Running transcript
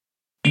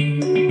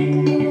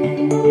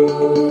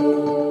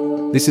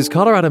This is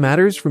Colorado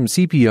Matters from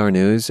CPR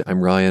News.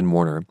 I'm Ryan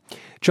Warner.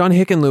 John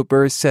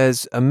Hickenlooper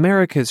says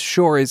America's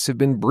shores have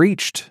been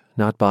breached,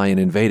 not by an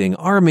invading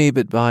army,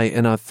 but by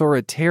an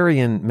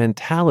authoritarian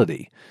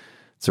mentality.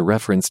 It's a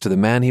reference to the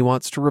man he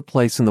wants to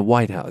replace in the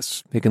White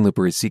House.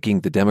 Hickenlooper is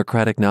seeking the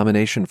Democratic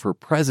nomination for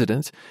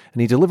president,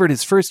 and he delivered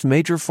his first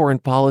major foreign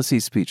policy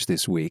speech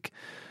this week.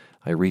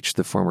 I reached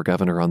the former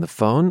governor on the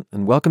phone,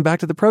 and welcome back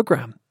to the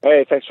program.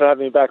 Hey, thanks for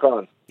having me back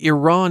on.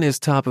 Iran is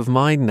top of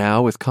mind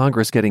now, with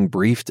Congress getting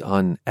briefed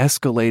on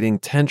escalating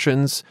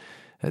tensions.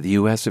 The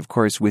U.S., of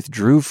course,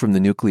 withdrew from the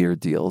nuclear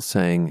deal,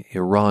 saying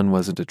Iran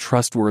wasn't a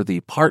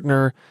trustworthy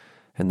partner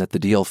and that the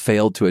deal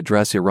failed to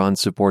address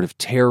Iran's support of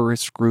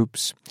terrorist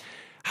groups.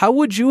 How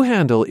would you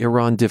handle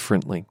Iran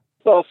differently?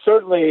 Well,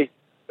 certainly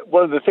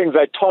one of the things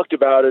I talked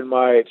about in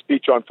my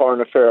speech on foreign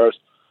affairs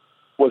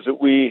was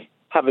that we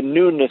have a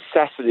new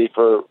necessity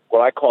for what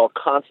I call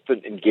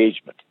constant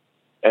engagement.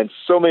 And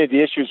so many of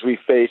the issues we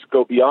face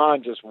go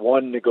beyond just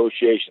one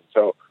negotiation.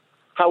 So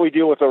how we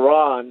deal with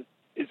Iran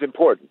is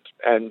important.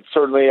 And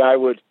certainly I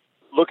would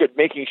look at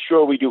making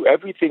sure we do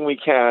everything we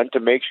can to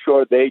make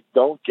sure they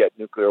don't get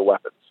nuclear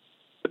weapons.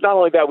 But not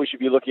only that, we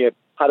should be looking at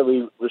how do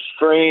we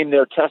restrain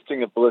their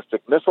testing of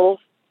ballistic missiles,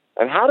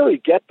 and how do we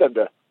get them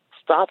to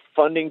stop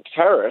funding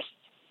terrorists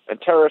and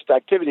terrorist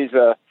activities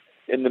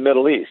in the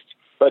Middle East.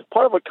 But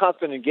part of what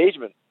constant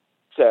engagement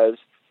says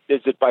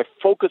is that by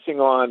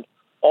focusing on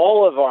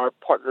all of our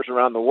partners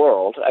around the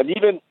world, and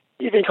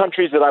even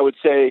countries that I would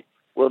say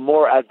we're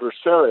more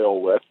adversarial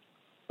with,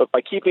 but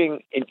by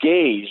keeping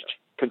engaged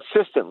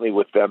consistently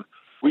with them,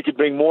 we could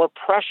bring more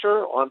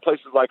pressure on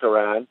places like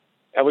Iran,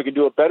 and we can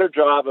do a better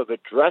job of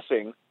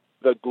addressing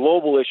the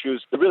global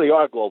issues that really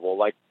are global,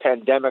 like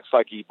pandemics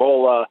like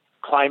Ebola,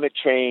 climate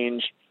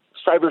change.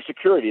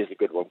 Cybersecurity is a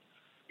good one.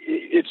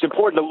 It's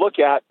important to look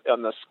at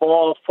on the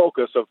small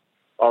focus of,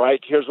 all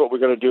right, here's what we're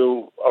going to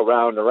do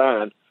around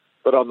Iran.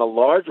 But on the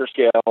larger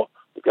scale,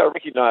 we've got to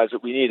recognize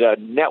that we need a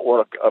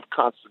network of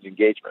constant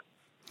engagement.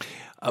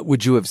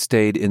 Would you have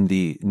stayed in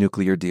the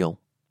nuclear deal?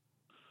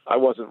 I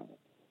wasn't,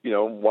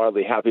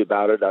 wildly happy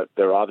about it.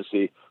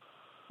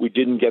 We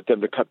didn't get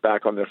them to cut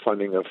back on their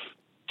funding of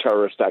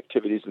terrorist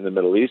activities in the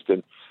Middle East.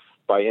 And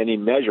by any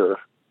measure,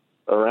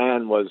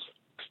 Iran was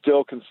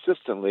still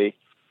consistently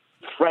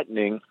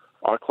threatening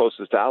our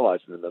closest allies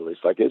in the Middle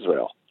East, like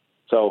Israel.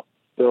 So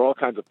there are all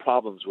kinds of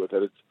problems with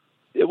it.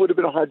 It would have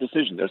been a hard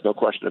decision. There's no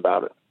question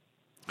about it.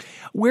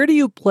 Where do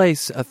you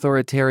place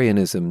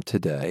authoritarianism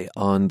today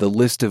on the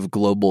list of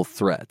global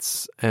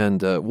threats?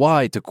 And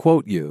why, to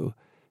quote you,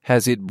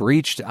 has it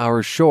breached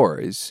our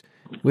shores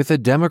with a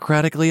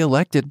democratically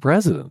elected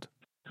president?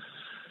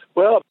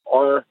 Well,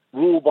 our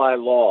rule by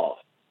law,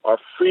 our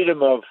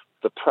freedom of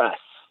the press,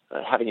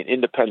 having an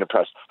independent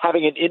press,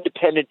 having an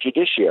independent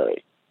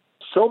judiciary,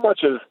 so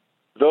much of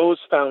those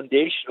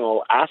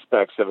foundational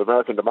aspects of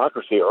American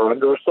democracy are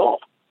under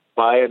assault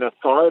by an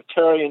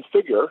authoritarian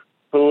figure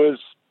who is,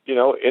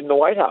 in the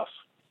White House.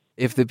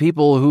 If the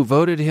people who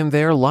voted him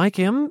there like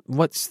him,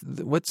 what's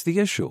the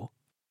issue?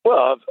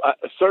 Well,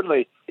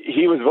 certainly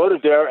he was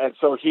voted there, and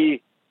so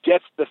he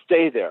gets to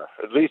stay there,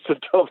 at least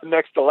until the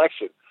next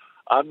election.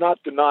 I'm not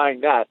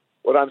denying that.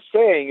 What I'm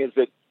saying is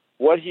that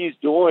what he's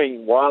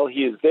doing while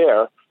he is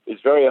there is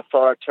very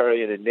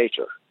authoritarian in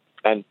nature.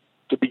 And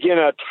to begin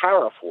a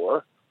tariff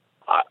war,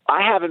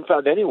 I haven't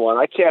found anyone.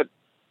 I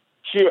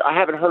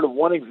haven't heard of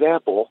one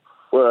example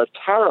where a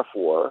tariff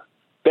war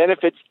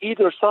benefits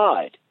either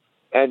side.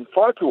 And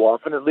far too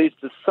often it leads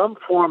to some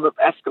form of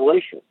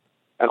escalation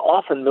and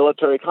often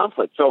military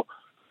conflict. So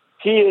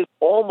he is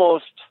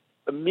almost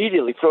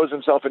immediately throws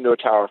himself into a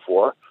tariff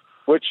war,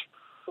 which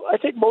I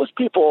think most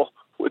people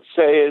would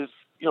say is,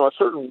 a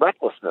certain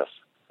recklessness,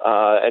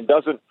 and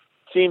doesn't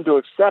seem to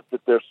accept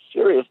that there's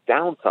serious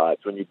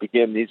downsides when you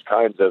begin these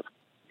kinds of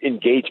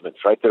engagements,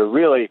 right?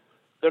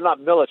 They're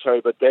not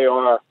military, but they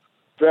are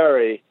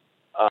very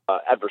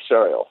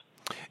adversarial.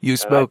 You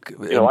spoke.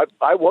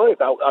 I worry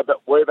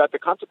about the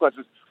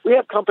consequences. We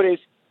have companies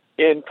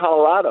in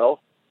Colorado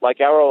like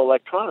Arrow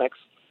Electronics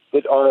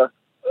that are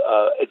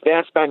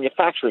advanced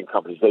manufacturing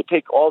companies. They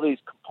take all these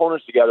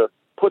components together,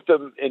 put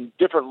them in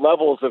different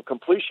levels of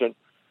completion,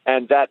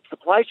 and that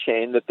supply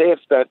chain that they have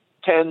spent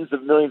tens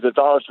of millions of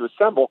dollars to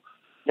assemble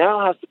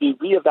now has to be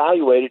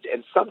reevaluated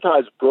and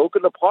sometimes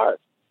broken apart.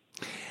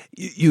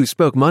 You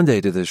spoke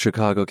Monday to the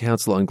Chicago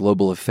Council on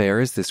Global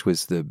Affairs. This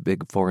was the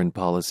big foreign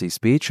policy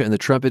speech, and the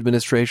Trump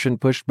administration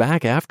pushed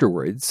back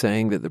afterwards,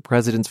 saying that the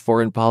president's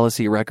foreign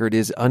policy record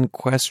is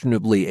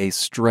unquestionably a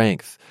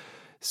strength,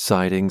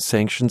 citing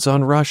sanctions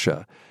on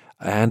Russia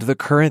and the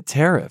current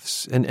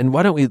tariffs. And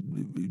why don't we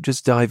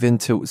just dive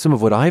into some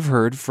of what I've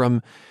heard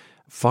from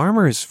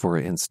farmers, for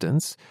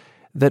instance,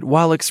 that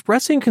while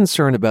expressing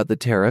concern about the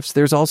tariffs,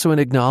 there's also an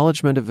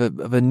acknowledgement of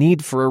a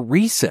need for a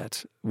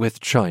reset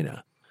with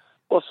China.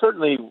 Well,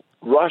 certainly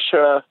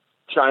Russia,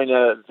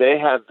 China, they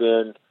have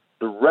been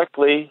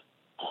directly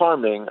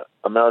harming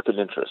American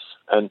interests.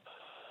 And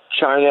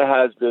China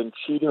has been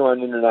cheating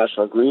on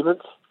international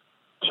agreements.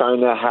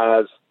 China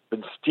has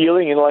been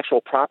stealing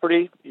intellectual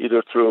property,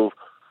 either through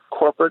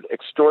corporate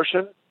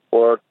extortion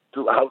or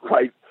through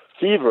outright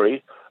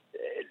thievery,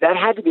 that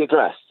had to be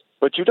addressed.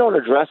 But you don't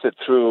address it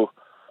through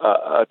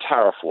a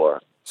tariff war.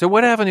 So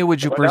what avenue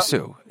would you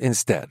pursue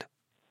instead?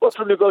 Well,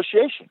 through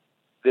negotiation.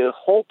 The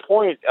whole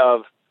point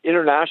of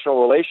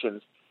international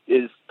relations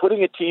is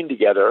putting a team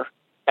together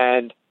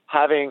and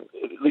having,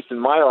 at least in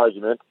my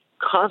argument,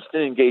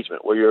 constant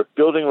engagement where you're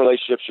building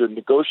relationships, you're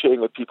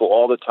negotiating with people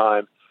all the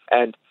time.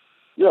 And,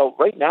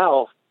 right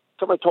now,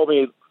 somebody told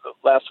me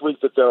last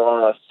week that there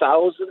are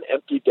 1,000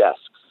 empty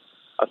desks,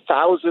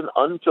 1,000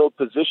 unfilled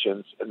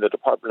positions in the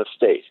Department of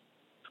State.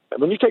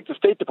 And when you take the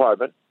State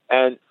Department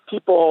and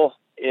people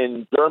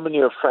in Germany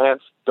or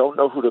France don't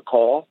know who to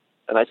call,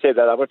 and I say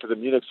that I went to the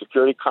Munich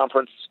Security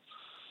Conference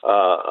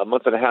a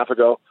month and a half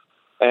ago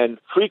and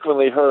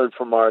frequently heard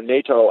from our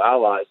NATO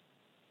allies,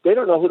 they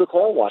don't know who to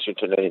call in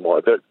Washington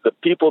anymore. The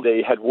people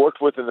they had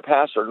worked with in the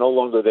past are no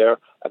longer there,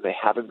 and they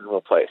haven't been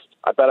replaced.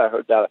 I bet I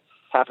heard that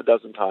half a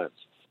dozen times.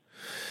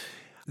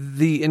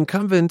 The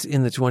incumbent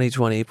in the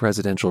 2020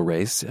 presidential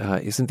race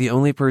isn't the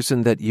only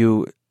person that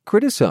you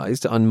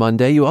criticized on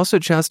Monday. You also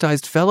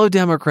chastised fellow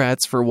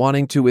Democrats for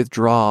wanting to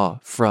withdraw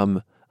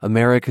from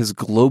America's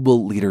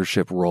global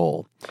leadership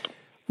role.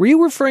 Were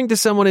you referring to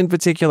someone in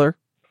particular?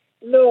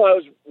 No, I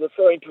was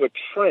referring to a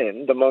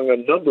trend among a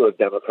number of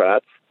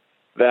Democrats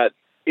that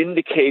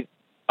indicate,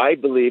 I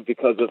believe,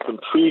 because of some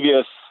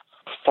previous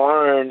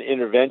foreign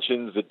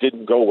interventions that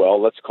didn't go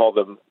well, let's call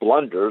them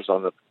blunders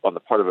on the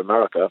part of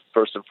America,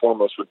 first and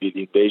foremost would be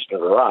the invasion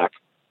of Iraq,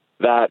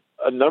 that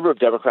a number of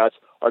Democrats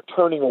are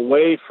turning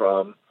away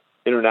from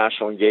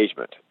international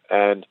engagement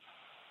and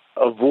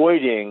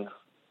avoiding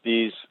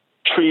these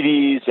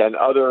treaties and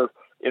other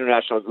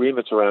international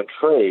agreements around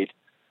trade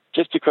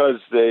just because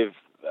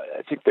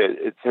I think that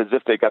it's as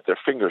if they got their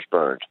fingers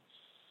burned.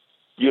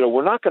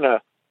 We're not going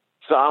to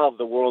solve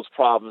the world's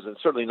problems and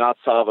certainly not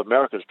solve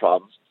America's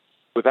problems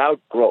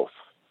without growth.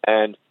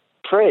 And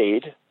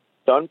trade,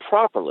 done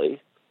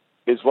properly,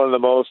 is one of the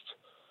most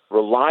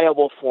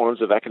reliable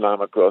forms of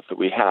economic growth that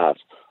we have.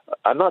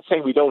 I'm not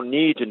saying we don't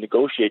need to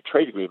negotiate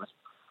trade agreements,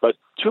 but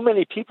too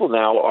many people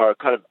now are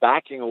kind of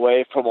backing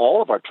away from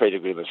all of our trade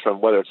agreements,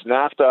 from whether it's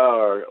NAFTA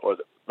or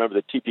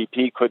remember the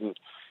TPP couldn't,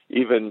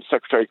 even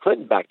Secretary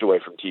Clinton backed away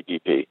from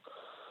TPP.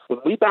 When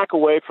we back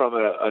away from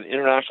an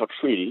international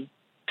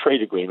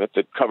trade agreement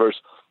that covers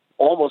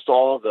almost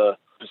all of the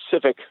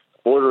Pacific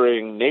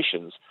bordering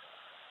nations,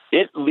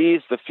 it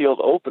leaves the field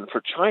open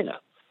for China.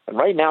 And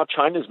right now,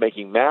 China is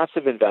making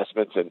massive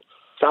investments in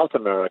South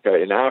America,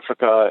 in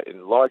Africa,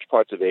 in large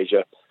parts of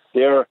Asia.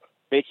 They're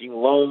making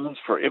loans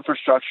for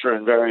infrastructure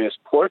in various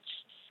ports.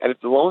 And if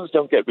the loans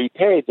don't get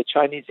repaid, the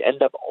Chinese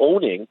end up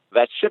owning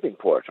that shipping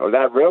port or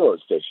that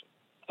railroad station.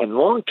 And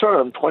long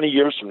term, 20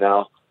 years from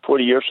now,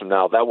 40 years from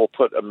now, that will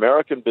put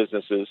American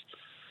businesses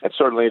and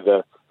certainly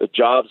the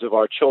jobs of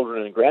our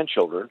children and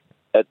grandchildren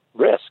at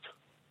risk.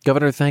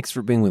 Governor, thanks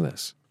for being with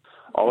us.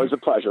 Always a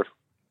pleasure.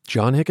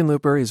 John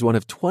Hickenlooper is one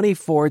of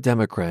 24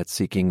 Democrats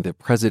seeking the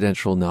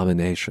presidential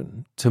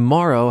nomination.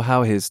 Tomorrow,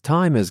 how his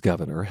time as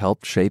governor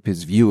helped shape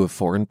his view of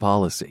foreign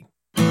policy.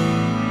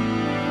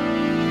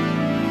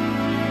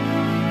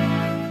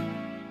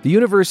 The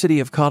University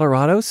of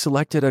Colorado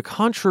selected a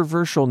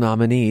controversial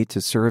nominee to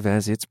serve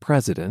as its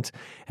president,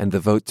 and the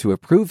vote to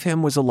approve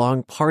him was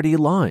along party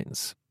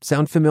lines.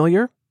 Sound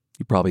familiar?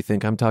 You probably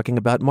think I'm talking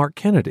about Mark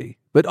Kennedy.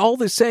 But all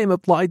the same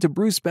applied to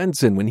Bruce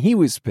Benson when he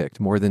was picked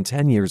more than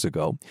 10 years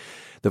ago.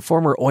 The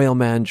former oil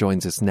man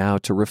joins us now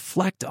to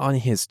reflect on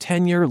his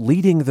tenure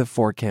leading the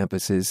 4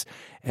 campuses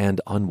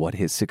and on what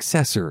his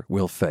successor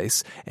will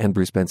face. And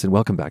Bruce Benson,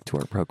 welcome back to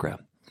our program.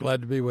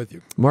 Glad to be with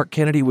you. Mark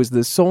Kennedy was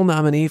the sole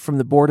nominee from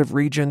the Board of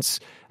Regents,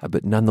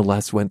 but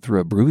nonetheless went through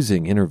a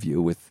bruising interview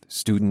with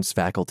students,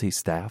 faculty,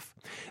 staff.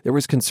 There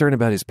was concern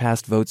about his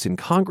past votes in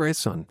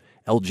Congress on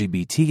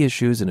LGBT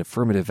issues and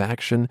affirmative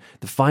action.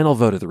 The final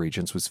vote of the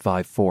Regents was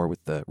 5-4,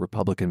 with the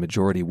Republican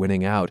majority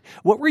winning out.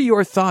 What were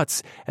your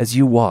thoughts as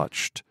you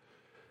watched?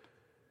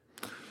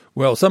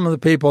 Well, some of the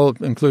people,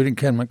 including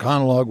Ken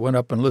McConnell, went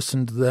up and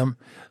listened to them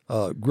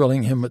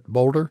grilling him at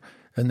Boulder.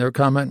 And their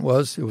comment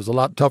was, it was a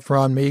lot tougher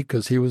on me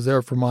because he was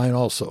there for mine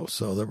also.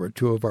 So there were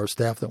 2 of our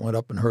staff that went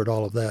up and heard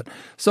all of that.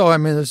 So, I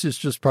mean, this is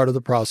just part of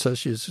the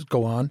process. You just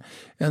go on.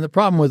 And the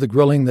problem with the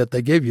grilling that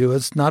they give you,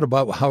 it's not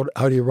about how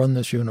do you run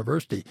this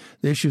university.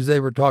 The issues they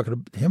were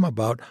talking to him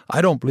about,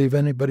 I don't believe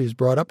anybody's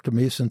brought up to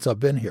me since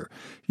I've been here.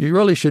 You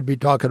really should be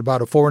talking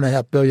about a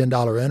 $4.5 billion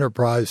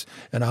enterprise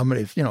and how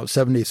many,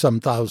 70-some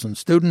thousand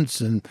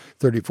students and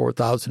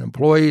 34,000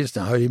 employees.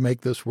 Now, how do you make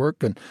this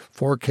work? And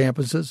 4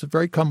 campuses, a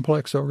very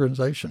complex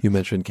organization. You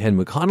mentioned Ken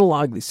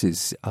McConnell. This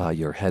is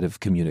your head of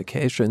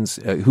communications,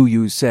 who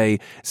you say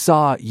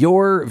saw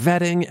your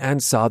vetting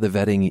and saw the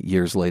vetting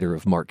years later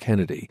of Mark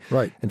Kennedy.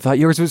 Right. And thought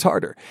yours was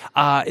harder.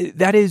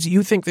 That is,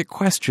 you think the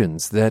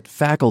questions that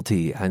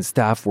faculty and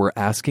staff were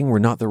asking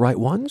were not the right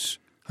ones?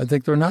 I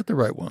think they're not the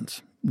right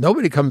ones.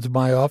 Nobody comes to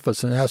my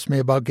office and asks me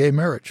about gay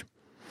marriage.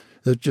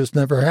 That just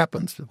never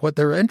happens. What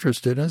they're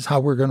interested in is how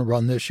we're going to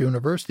run this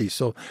university.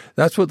 So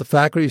that's what the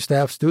faculty,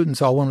 staff,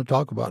 students all want to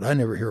talk about. I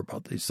never hear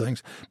about these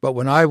things. But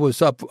when I was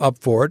up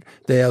for it,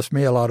 they asked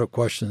me a lot of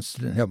questions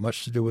that didn't have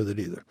much to do with it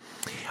either.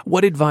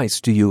 What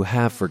advice do you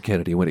have for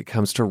Kennedy when it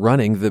comes to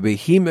running the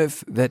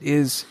behemoth that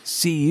is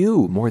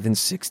CU? More than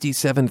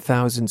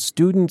 67,000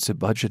 students, a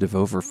budget of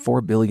over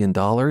 $4 billion.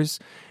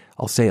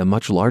 I'll say a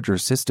much larger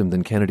system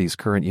than Kennedy's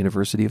current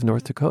University of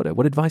North Dakota.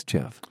 What advice do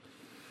you have?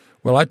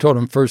 Well, I told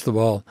him, first of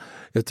all,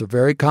 it's a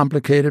very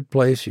complicated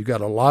place. You've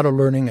got a lot of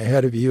learning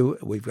ahead of you.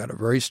 We've got a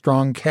very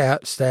strong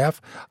staff.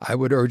 I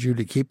would urge you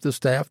to keep the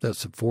staff.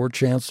 That's the 4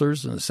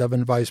 chancellors and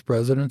 7 vice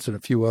presidents and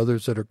a few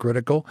others that are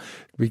critical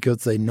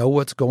because they know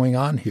what's going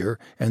on here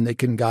and they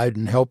can guide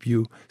and help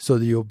you so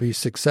that you'll be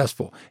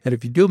successful. And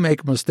if you do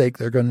make a mistake,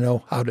 they're going to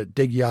know how to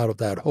dig you out of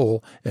that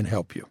hole and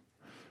help you.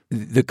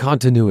 The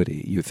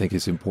continuity, you think,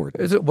 is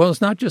important. Well, it's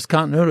not just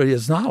continuity,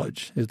 it's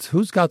knowledge. It's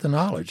who's got the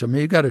knowledge. I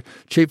mean, you got a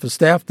chief of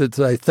staff that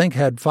I think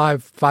had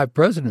five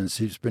presidents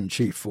he's been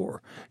chief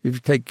for. If you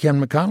take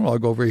Ken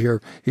McConnell over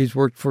here, he's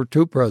worked for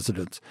 2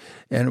 presidents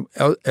and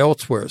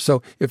elsewhere.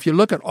 So if you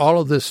look at all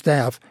of this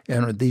staff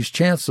and these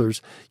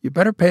chancellors, you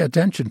better pay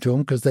attention to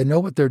them because they know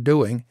what they're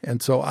doing.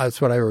 And so that's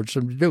what I urge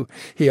them to do.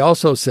 He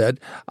also said,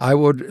 I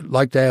would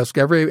like to ask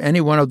any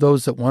one of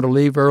those that want to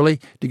leave early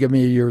to give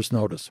me a year's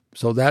notice.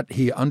 So that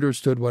he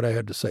understood what I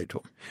had to say to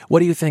him. What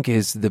do you think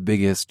is the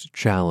biggest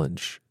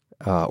challenge,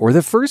 or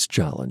the first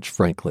challenge,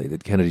 frankly,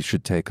 that Kennedy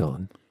should take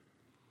on?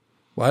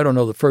 Well, I don't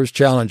know the first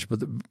challenge, but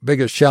the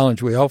biggest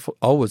challenge we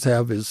always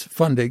have is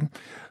funding.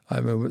 I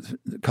mean,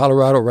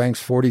 Colorado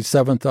ranks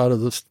 47th out of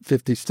the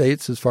 50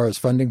 states as far as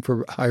funding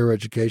for higher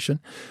education.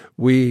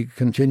 We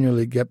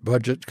continually get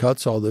budget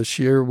cuts. All this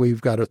year,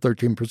 we've got a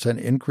 13%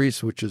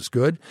 increase, which is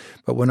good.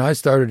 But when I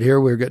started here,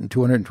 we were getting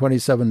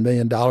 $227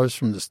 million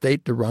from the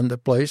state to run the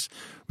place.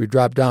 We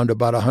dropped down to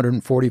about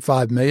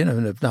 $145 million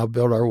and have now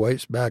built our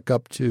ways back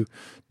up to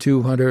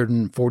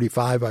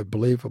 $245, I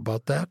believe,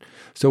 about that.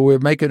 So we're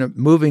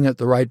moving it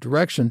the right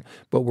direction,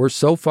 but we're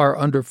so far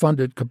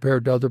underfunded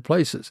compared to other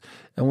places.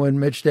 And when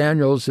Mitch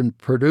Daniels in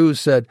Purdue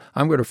said,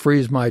 I'm going to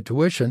freeze my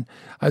tuition,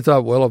 I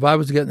thought, well, if I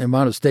was getting the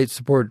amount of state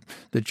support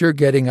that you're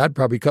getting, I'd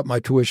probably cut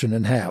my tuition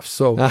in half.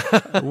 So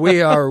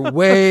we are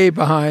way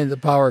behind the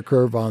power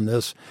curve on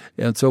this.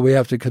 And so we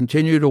have to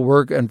continue to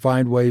work and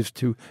find ways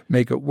to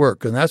make it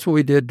work. And that's what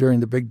we did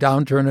during the big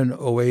downturn in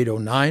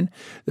 08-09,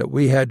 that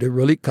we had to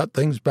really cut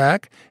things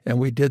back. And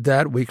we did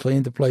that. We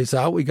cleaned the place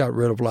out. We got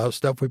rid of a lot of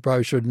stuff we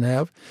probably shouldn't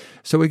have.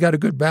 So we got a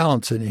good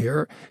balance in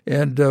here.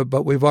 And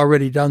but we've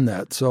already done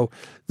that. So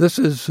this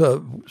is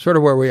sort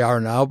of where we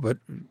are now, but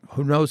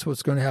who knows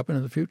what's going to happen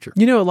in the future.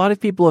 You know, a lot of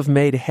people have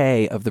made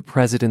hay of the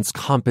president's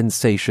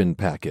compensation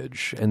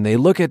package, and they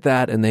look at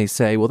that and they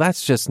say, well,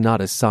 that's just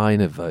not a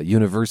sign of a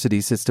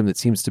university system that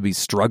seems to be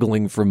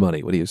struggling for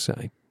money. What do you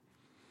say?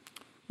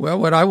 Well,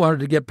 what I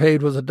wanted to get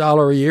paid was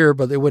 $1 a year,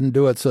 but they wouldn't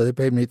do it, so they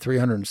paid me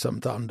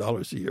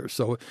 $300,000 a year.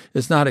 So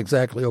it's not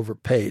exactly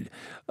overpaid.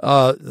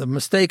 The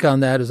mistake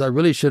on that is I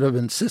really should have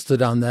insisted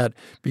on that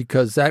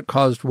because that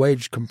caused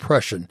wage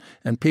compression,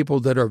 and people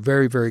that are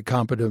very, very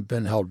competent have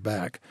been held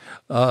back.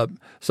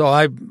 So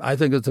I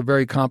think it's a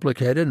very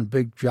complicated and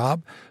big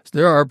job.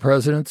 There are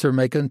presidents that are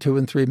making $2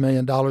 and $3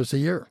 million a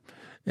year.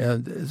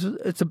 And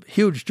it's a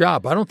huge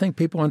job. I don't think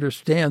people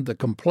understand the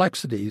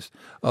complexities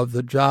of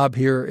the job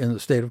here in the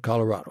state of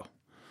Colorado.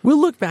 We'll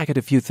look back at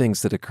a few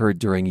things that occurred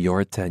during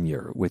your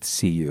tenure with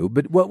CU,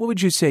 but what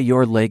would you say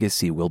your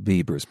legacy will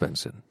be, Bruce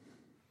Benson?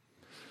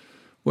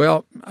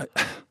 Well,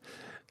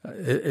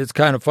 it's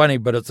kind of funny,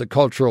 but it's a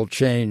cultural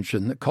change,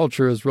 and the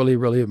culture is really,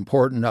 really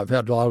important. I've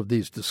had a lot of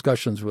these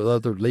discussions with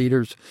other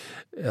leaders,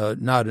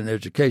 not in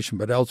education,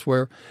 but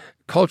elsewhere.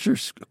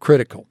 Culture's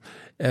critical.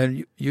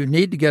 And you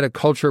need to get a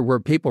culture where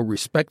people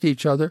respect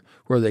each other,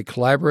 where they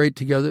collaborate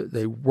together,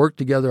 they work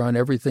together on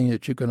everything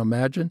that you can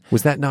imagine.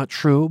 Was that not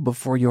true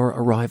before your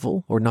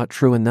arrival, or not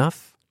true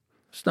enough?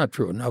 It's not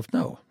true enough.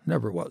 No,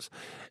 never was.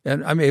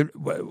 And I mean,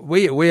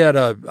 we had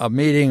a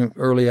meeting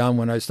early on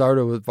when I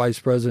started with vice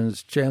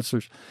presidents,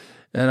 chancellors,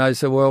 and I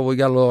said, well, we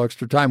got a little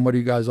extra time. What are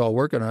you guys all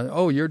working on?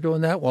 Oh, you're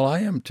doing that? Well, I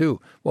am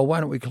too. Well, why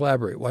don't we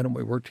collaborate? Why don't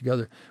we work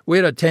together? We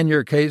had a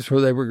tenure case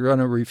where they were going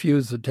to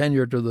refuse the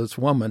tenure to this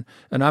woman,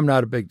 and I'm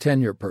not a big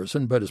tenure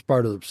person, but it's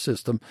part of the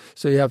system,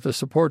 so you have to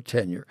support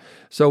tenure.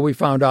 So we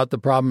found out the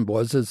problem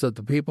is that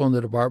the people in the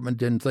department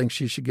didn't think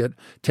she should get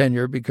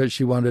tenure because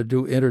she wanted to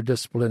do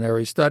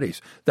interdisciplinary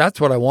studies.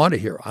 That's what I want to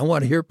hear. I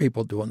want to hear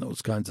people doing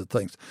those kinds of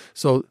things.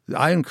 So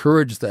I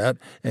encourage that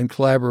and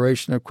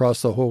collaboration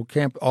across the whole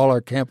all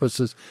our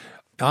campuses,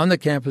 on the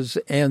campus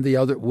and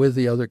with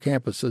the other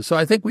campuses. So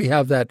I think we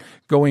have that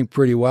going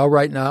pretty well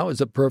right now.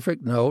 Is it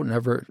perfect? No,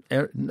 never.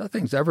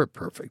 Nothing's ever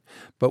perfect.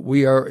 But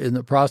we are in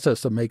the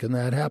process of making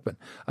that happen.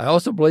 I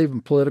also believe in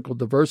political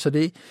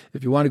diversity.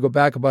 If you want to go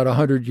back about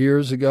 100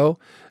 years ago,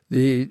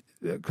 the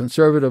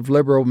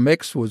conservative-liberal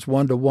mix was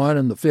 1-to-1.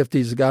 In the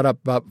 50s, it got up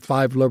about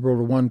 5 liberal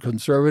to 1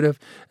 conservative,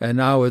 and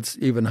now it's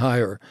even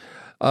higher.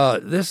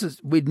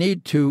 We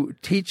need to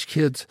teach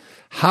kids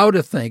how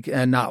to think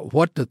and not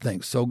what to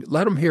think. So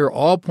let them hear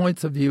all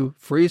points of view,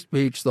 free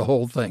speech, the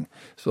whole thing.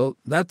 So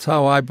that's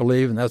how I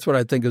believe, and that's what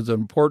I think is an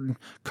important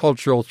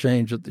cultural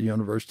change at the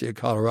University of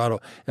Colorado.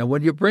 And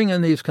when you bring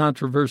in these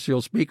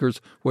controversial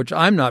speakers, which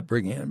I'm not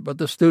bringing in, but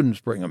the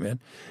students bring them in,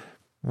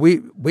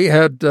 we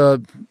had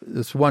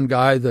this one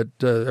guy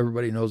that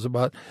everybody knows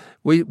about.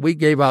 We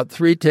gave out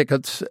 3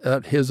 tickets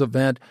at his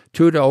event,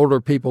 2 to older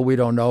people we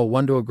don't know,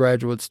 1 to a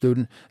graduate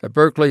student. At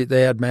Berkeley,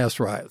 they had mass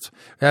riots.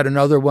 Had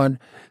another one.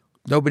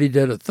 Nobody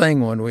did a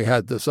thing when we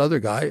had this other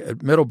guy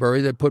at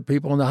Middlebury that put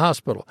people in the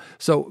hospital.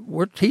 So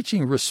we're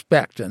teaching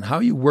respect and how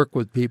you work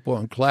with people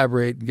and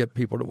collaborate and get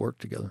people to work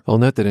together. I'll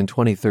note that in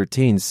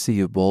 2013,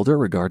 CU Boulder,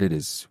 regarded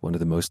as one of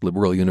the most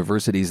liberal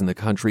universities in the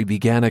country,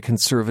 began a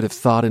conservative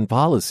thought and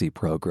policy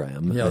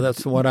program. Yeah,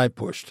 that's the one I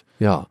pushed.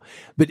 Yeah.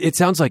 But it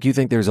sounds like you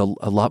think there's a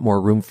lot more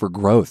room for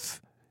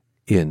growth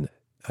in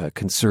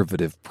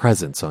conservative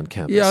presence on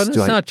campus. Yeah, and it's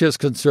not just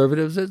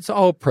conservatives, it's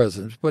all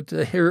presence. But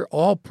to hear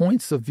all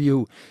points of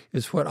view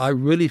is what I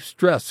really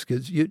stress,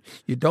 because you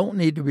don't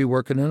need to be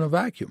working in a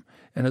vacuum.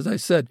 And as I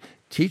said,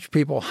 teach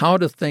people how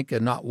to think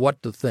and not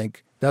what to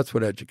think. That's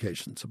what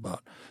education's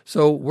about.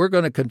 So we're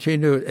going to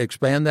continue to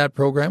expand that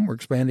program. We're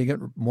expanding it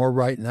more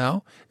right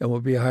now, and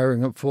we'll be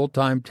hiring a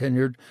full-time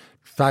tenured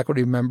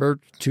faculty member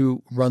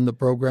to run the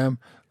program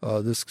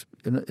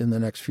in the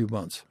next few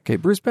months. Okay,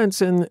 Bruce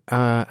Benson,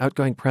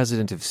 outgoing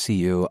president of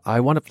CU, I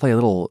want to play a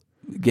little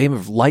game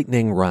of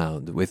lightning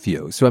round with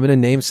you. So I'm going to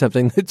name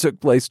something that took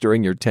place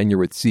during your tenure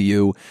with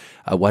CU.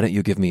 Why don't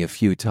you give me a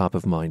few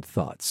top-of-mind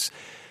thoughts?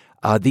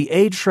 The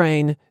A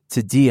train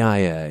to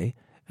DIA,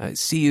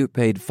 CU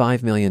paid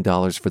 $5 million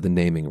for the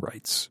naming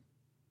rights.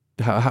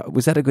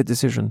 Was that a good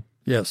decision?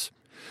 Yes.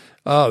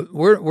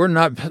 We're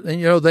not,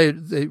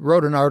 they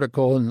wrote an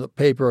article in the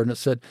paper and it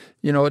said,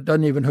 it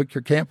doesn't even hook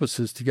your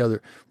campuses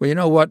together. Well, you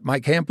know what?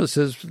 My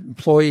campuses,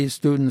 employees,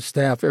 students,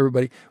 staff,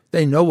 everybody,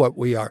 they know what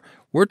we are.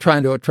 We're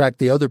trying to attract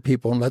the other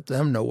people and let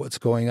them know what's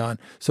going on.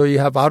 So you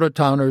have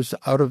out-of-towners,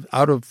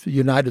 out of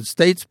United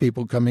States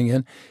people coming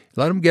in.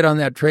 Let them get on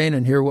that train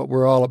and hear what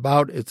we're all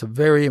about. It's a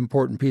very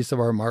important piece of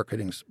our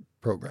marketing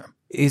program.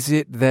 Is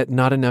it that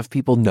not enough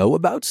people know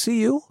about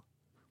CU?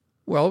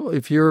 Well,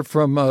 if you're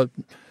from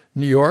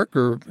New York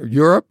or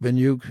Europe and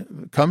you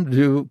come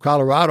to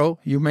Colorado,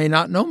 you may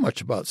not know much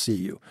about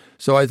CU.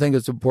 So I think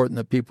it's important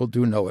that people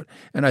do know it.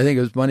 And I think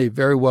it's money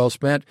very well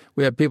spent.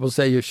 We have people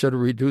say you should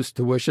have reduced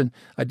tuition.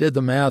 I did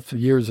the math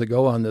years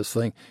ago on this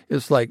thing.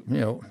 It's like,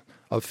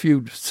 a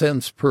few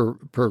cents per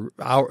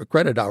hour,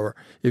 credit hour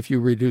if you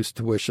reduce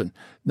tuition.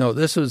 No,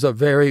 this is a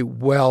very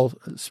well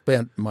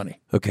spent money.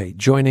 Okay,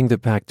 joining the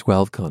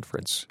Pac-12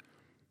 conference.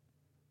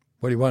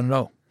 What do you want to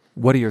know?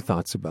 What are your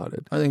thoughts about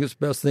it? I think it's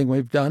the best thing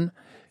we've done.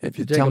 If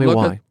you tell me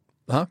why.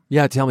 Huh?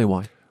 Yeah, tell me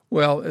why.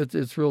 Well,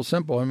 it's real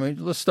simple. I mean,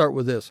 let's start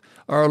with this.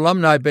 Our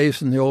alumni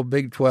base in the old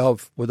Big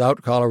 12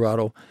 without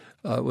Colorado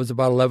was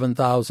about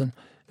 11,000.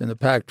 In the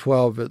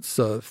Pac-12, it's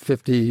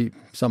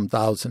 50-some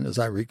thousand, as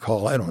I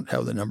recall. I don't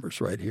have the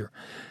numbers right here.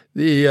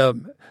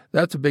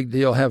 That's a big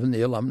deal, having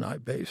the alumni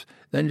base.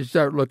 Then you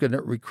start looking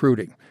at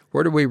recruiting.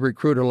 Where do we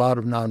recruit a lot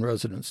of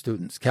non-resident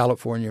students?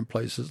 California and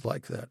places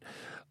like that.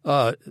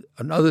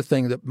 Another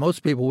thing that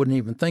most people wouldn't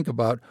even think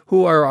about,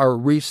 who are our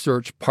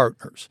research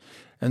partners?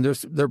 And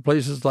there are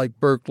places like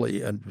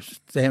Berkeley and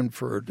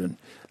Stanford and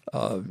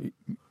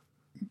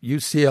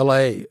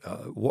UCLA,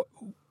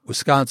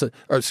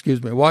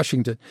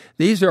 Washington.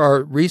 These are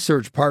our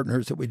research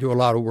partners that we do a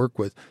lot of work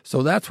with.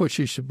 So that's what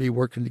you should be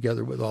working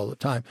together with all the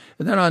time.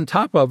 And then on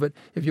top of it,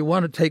 if you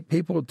want to take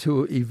people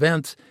to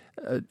events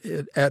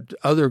at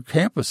other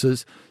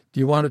campuses, do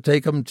you want to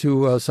take them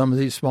to some of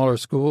these smaller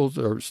schools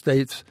or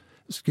cities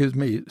in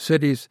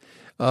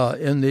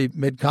the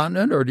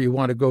mid-continent, or do you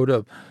want to go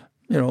to,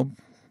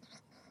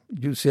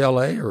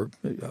 UCLA or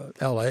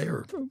LA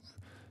or...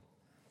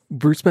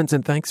 Bruce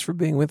Benson, thanks for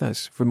being with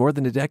us. For more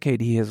than a decade,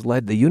 he has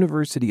led the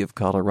University of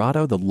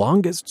Colorado, the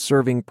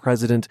longest-serving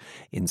president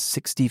in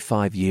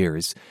 65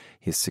 years.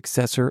 His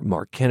successor,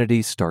 Mark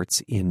Kennedy,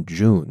 starts in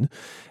June.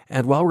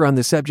 And while we're on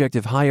the subject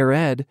of higher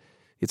ed,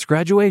 it's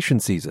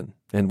graduation season,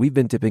 and we've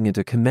been dipping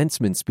into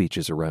commencement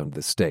speeches around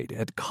the state.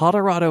 At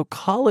Colorado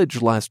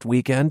College last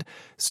weekend,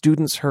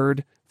 students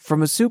heard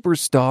from a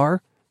superstar,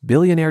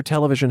 billionaire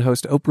television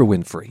host Oprah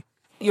Winfrey.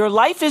 Your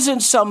life isn't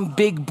some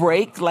big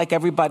break like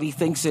everybody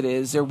thinks it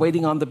is. They're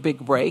waiting on the big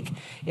break.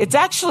 It's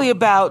actually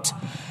about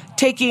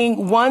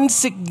taking one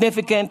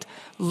significant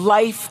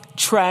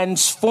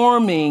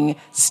life-transforming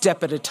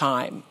step at a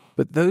time.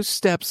 But those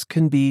steps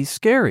can be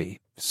scary.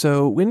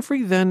 So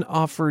Winfrey then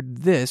offered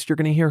this. You're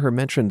going to hear her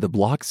mention the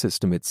block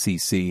system at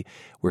CC,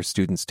 where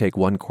students take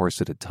one course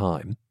at a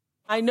time.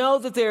 I know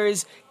that there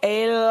is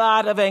a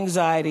lot of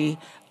anxiety,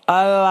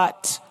 a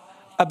lot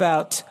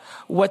about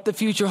what the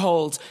future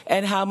holds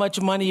and how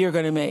much money you're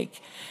going to make.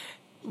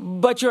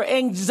 But your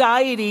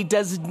anxiety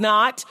does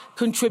not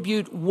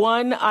contribute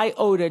one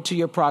iota to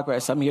your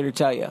progress, I'm here to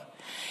tell you.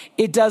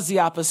 It does the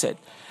opposite.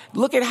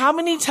 Look at how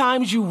many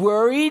times you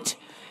worried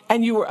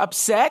and you were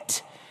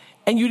upset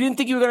and you didn't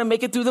think you were going to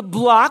make it through the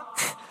block.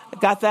 I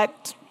got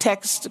that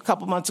text a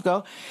couple months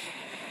ago.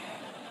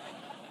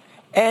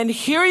 And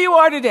here you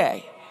are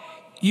today.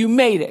 You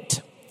made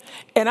it.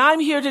 And I'm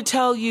here to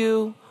tell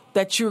you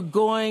that you're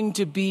going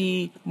to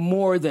be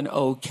more than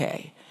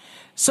okay.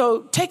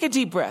 So take a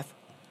deep breath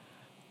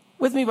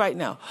with me right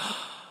now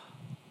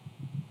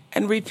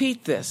and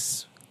repeat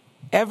this.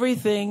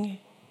 Everything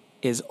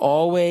is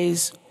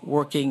always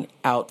working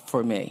out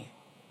for me.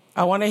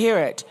 I want to hear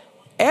it.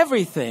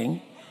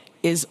 Everything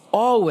is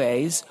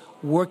always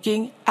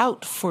working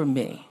out for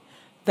me.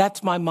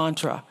 That's my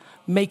mantra.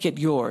 Make it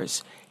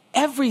yours.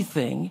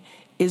 Everything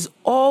is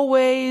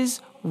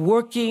always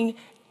working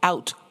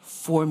out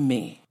for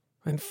me.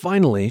 And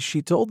finally,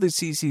 she told the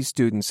CC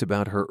students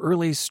about her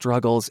early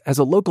struggles as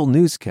a local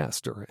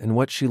newscaster and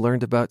what she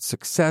learned about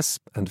success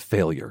and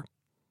failure.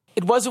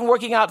 It wasn't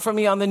working out for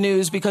me on the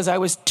news because I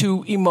was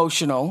too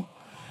emotional.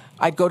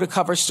 I'd go to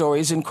cover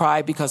stories and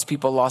cry because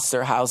people lost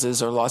their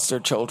houses or lost their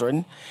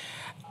children.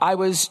 I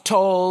was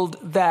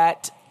told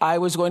that I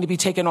was going to be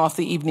taken off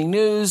the evening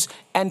news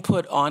and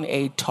put on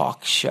a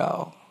talk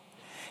show.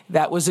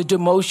 That was a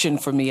demotion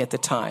for me at the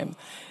time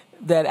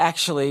that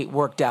actually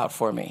worked out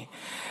for me.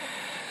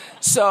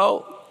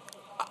 So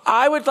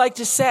I would like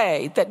to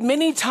say that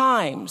many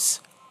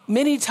times,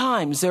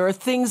 there are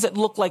things that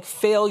look like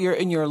failure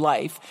in your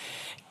life.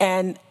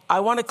 And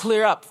I want to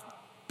clear up,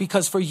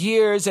 because for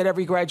years at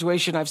every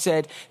graduation I've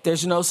said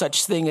there's no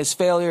such thing as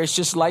failure. It's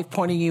just life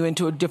pointing you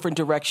into a different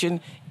direction.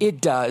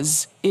 It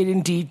does. It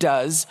indeed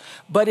does.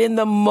 But in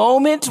the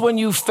moment when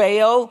you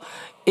fail,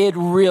 it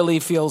really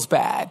feels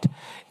bad.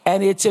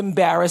 And it's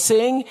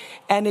embarrassing,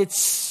 and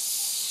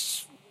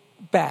it's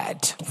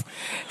bad.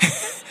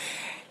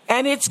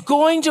 And it's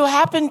going to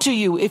happen to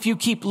you if you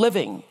keep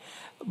living.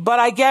 But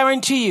I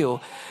guarantee you,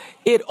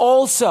 it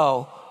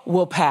also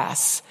will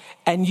pass,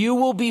 and you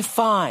will be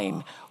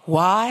fine.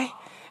 Why?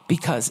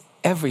 Because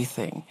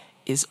everything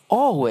is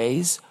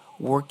always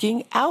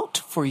working out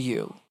for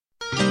you.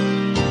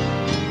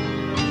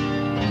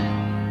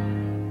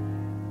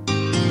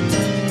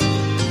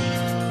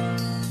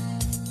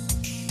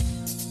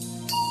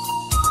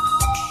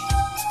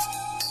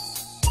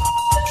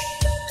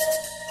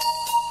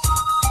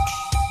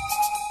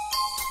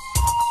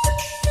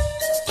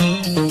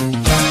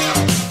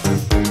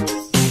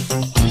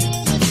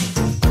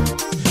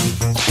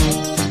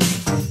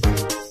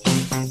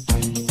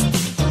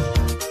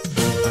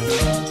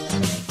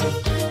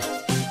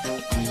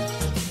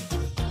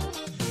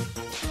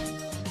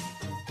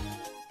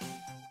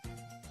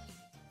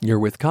 You're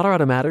with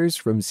Colorado Matters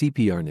from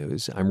CPR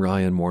News. I'm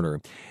Ryan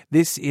Warner.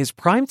 This is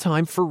prime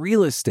time for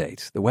real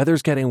estate. The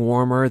weather's getting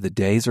warmer, the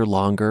days are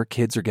longer,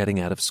 kids are getting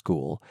out of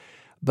school.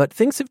 But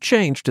things have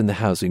changed in the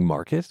housing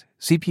market.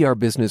 CPR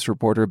business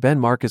reporter Ben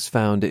Marcus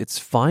found it's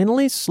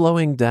finally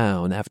slowing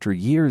down after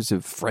years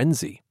of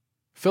frenzy.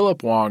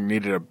 Philip Wong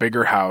needed a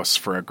bigger house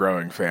for a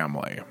growing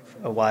family.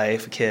 A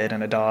wife, a kid,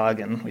 and a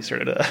dog, and we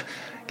started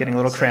getting a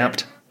little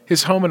cramped.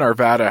 His home in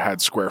Arvada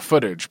had square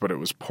footage, but it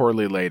was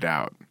poorly laid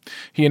out.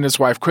 He and his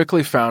wife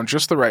quickly found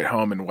just the right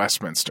home in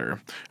Westminster,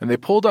 and they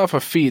pulled off a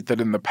feat that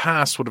in the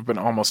past would have been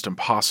almost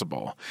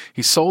impossible.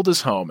 He sold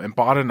his home and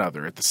bought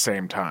another at the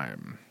same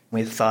time.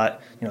 We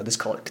thought,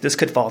 this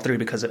could fall through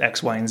because of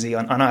X, Y, and Z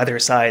on either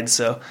side,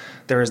 so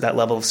there was that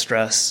level of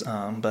stress.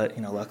 But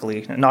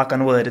luckily, knock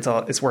on wood,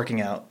 it's working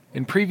out.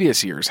 In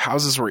previous years,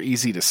 houses were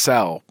easy to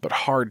sell, but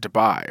hard to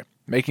buy,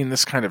 making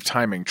this kind of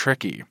timing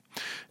tricky.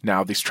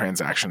 Now these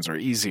transactions are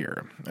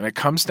easier, and it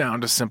comes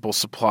down to simple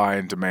supply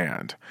and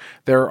demand.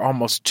 There are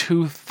almost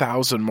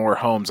 2,000 more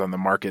homes on the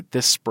market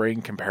this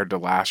spring compared to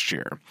last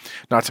year,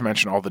 not to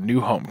mention all the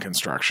new home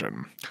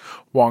construction.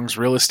 Wong's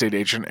real estate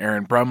agent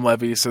Aaron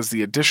Brumlevy says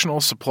the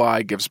additional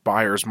supply gives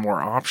buyers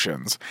more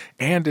options,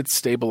 and it's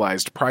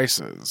stabilized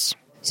prices.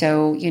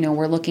 So,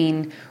 we're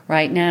looking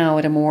right now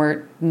at a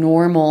more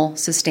normal,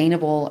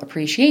 sustainable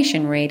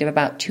appreciation rate of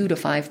about 2 to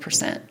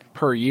 5%.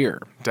 Per year,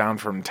 down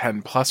from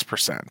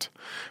 10+%.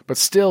 But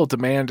still,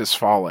 demand is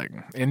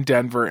falling in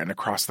Denver and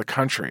across the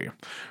country.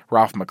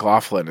 Ralph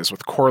McLaughlin is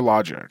with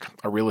CoreLogic,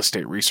 a real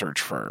estate research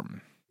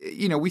firm.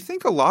 We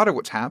think a lot of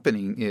what's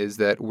happening is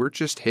that we're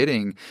just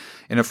hitting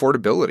an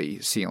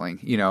affordability ceiling.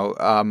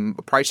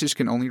 Prices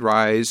can only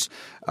rise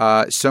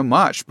so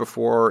much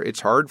before it's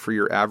hard for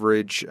your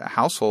average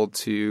household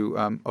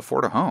to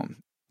afford a home.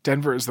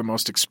 Denver is the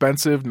most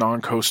expensive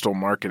non-coastal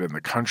market in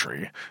the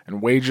country,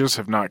 and wages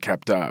have not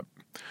kept up.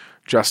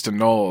 Justin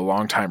Knoll, a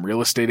longtime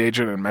real estate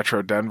agent in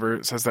Metro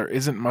Denver, says there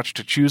isn't much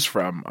to choose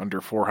from under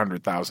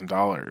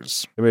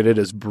 $400,000. I mean, it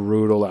is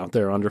brutal out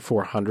there under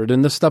 $400,000,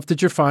 and the stuff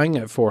that you're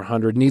finding at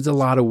 $400,000 needs a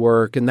lot of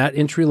work. And that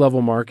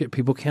entry-level market,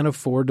 people can't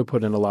afford to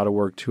put in a lot of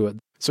work to it.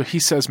 So he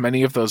says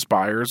many of those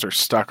buyers are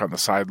stuck on the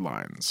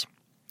sidelines.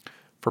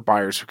 For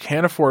buyers who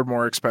can't afford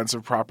more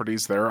expensive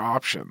properties, there are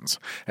options.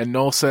 And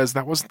Knoll says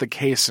that wasn't the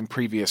case in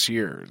previous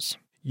years.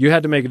 You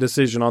had to make a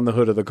decision on the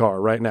hood of the car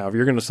right now. If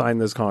you're going to sign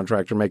this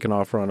contract or make an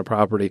offer on a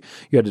property,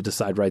 you had to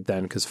decide right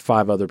then because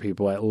 5 other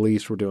people at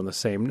least were doing the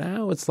same.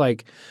 Now it's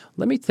like,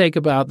 let me think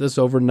about this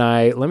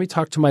overnight. Let me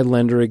talk to my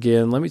lender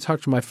again. Let me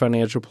talk to my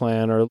financial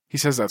planner. He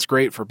says that's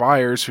great for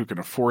buyers who can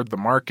afford the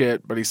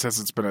market, but he says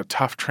it's been a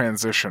tough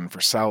transition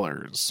for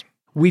sellers.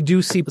 We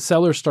do see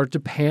sellers start to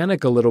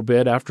panic a little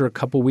bit after a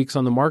couple weeks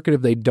on the market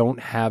if they don't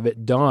have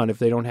it done. If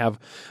they don't have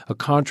a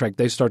contract,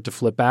 they start to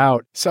flip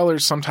out.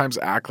 Sellers sometimes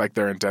act like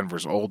they're in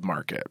Denver's old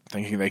market,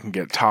 thinking they can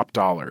get top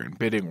dollar in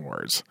bidding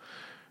wars.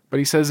 But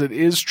he says it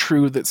is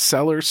true that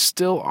sellers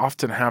still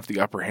often have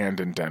the upper hand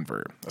in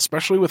Denver,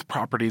 especially with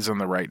properties in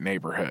the right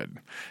neighborhood.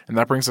 And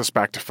that brings us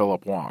back to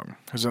Philip Wong,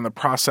 who's in the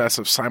process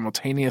of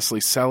simultaneously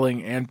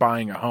selling and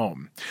buying a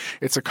home.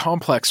 It's a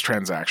complex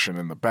transaction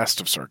in the best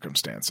of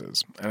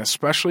circumstances, and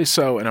especially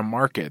so in a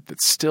market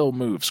that still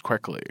moves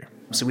quickly.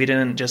 So we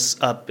didn't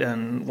just up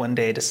and one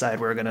day decide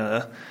we're going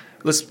to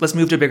let's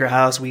move to a bigger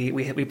house. We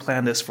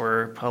planned this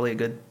for probably a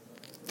good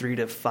 3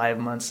 to 5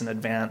 months in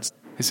advance.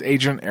 His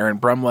agent, Erin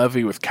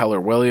Brumlevy with Keller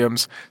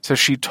Williams, says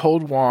she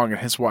told Wong and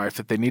his wife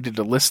that they needed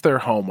to list their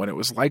home when it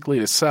was likely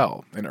to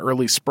sell in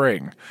early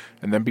spring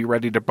and then be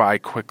ready to buy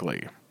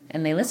quickly.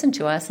 And they listened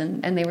to us,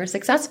 and they were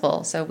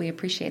successful, so we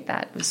appreciate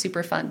that. It was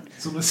super fun.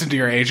 So listen to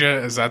your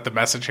agent? Is that the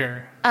message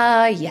here?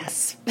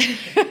 Yes.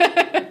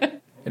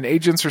 And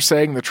agents are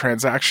saying the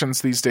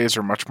transactions these days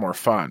are much more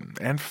fun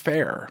and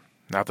fair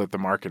now that the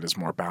market is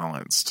more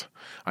balanced.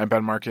 I'm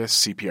Ben Marcus,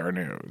 CPR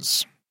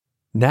News.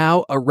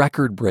 Now a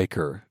record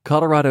breaker.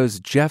 Colorado's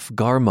Jeff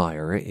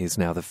Garmeyer is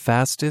now the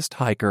fastest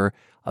hiker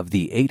of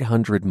the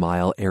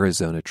 800-mile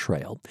Arizona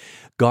Trail.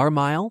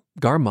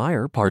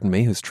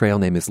 Garmeyer, whose trail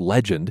name is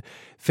Legend,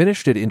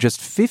 finished it in just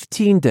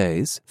 15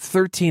 days,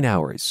 13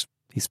 hours.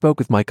 He spoke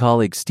with my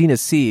colleague Stina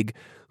Sieg,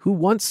 who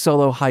once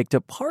solo hiked a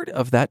part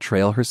of that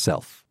trail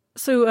herself.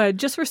 So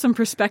just for some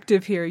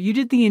perspective here, you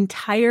did the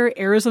entire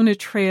Arizona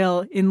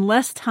Trail in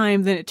less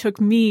time than it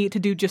took me to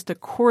do just a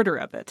quarter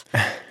of it.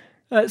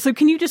 So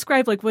can you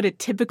describe what a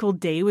typical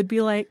day would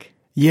be like?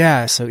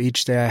 Yeah, so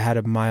each day I had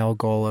a mile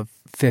goal of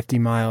 50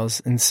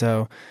 miles. And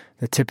so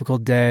the typical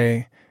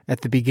day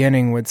at the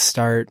beginning would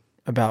start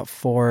about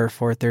 4 or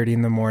 4:30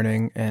 in the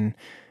morning, and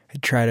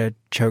I'd try to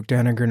choke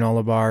down a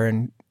granola bar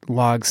and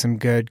log some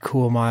good,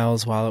 cool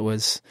miles while it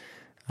was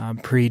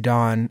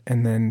pre-dawn.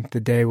 And then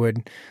the day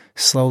would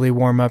slowly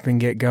warm up and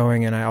get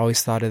going, and I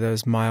always thought of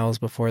those miles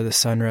before the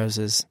sun rose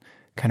as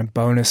kind of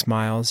bonus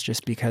miles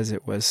just because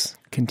it was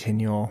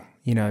continual.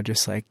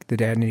 Just like the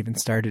day hadn't even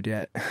started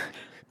yet.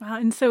 Wow.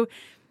 And so,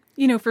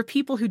 for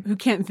people who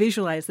can't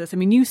visualize this,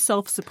 you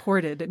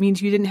self-supported. It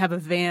means you didn't have a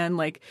van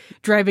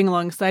driving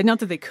alongside. Not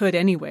that they could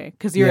anyway,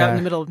 because you're out in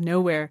the middle of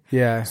nowhere.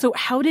 Yeah. So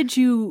how did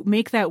you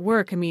make that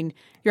work? You're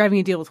having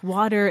to deal with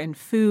water and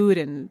food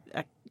and,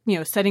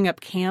 setting up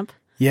camp.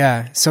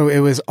 Yeah. So it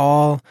was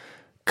all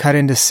cut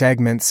into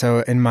segments. So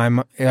in my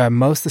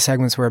most of the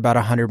segments were about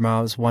 100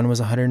 miles. One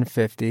was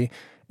 150.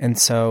 And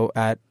so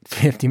at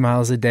 50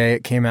 miles a day,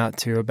 it came out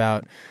to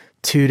about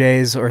 2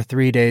 days or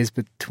 3 days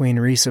between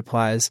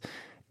resupplies.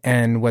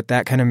 And what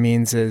that kind of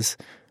means is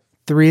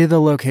 3 of the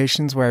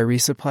locations where I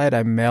resupplied,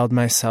 I mailed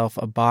myself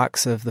a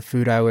box of the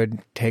food I would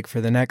take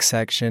for the next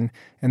section.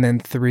 And then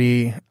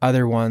 3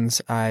 other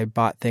ones, I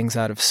bought things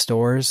out of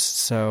stores.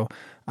 So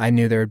I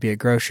knew there would be a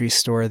grocery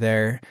store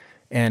there,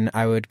 and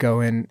I would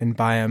go in and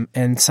buy them.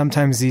 And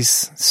sometimes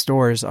these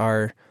stores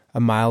are a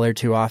mile or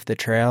 2 off the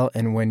trail,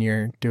 and when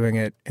you're doing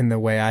it in the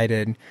way I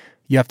did,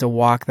 you have to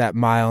walk that 1.5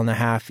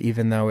 miles,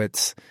 even though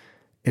it's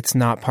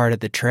not part of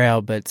the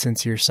trail. But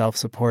since you're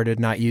self-supported,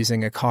 not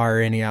using a car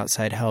or any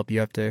outside help, you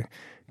have to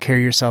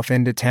carry yourself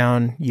into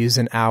town, use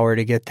an hour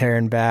to get there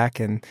and back,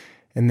 and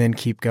then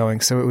keep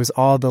going. So it was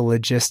all the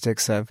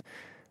logistics of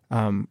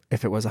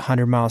if it was a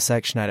 100-mile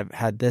section, I'd have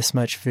had this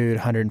much food,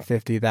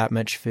 150, that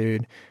much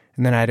food,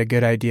 and then I had a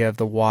good idea of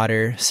the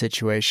water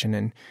situation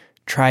and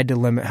tried to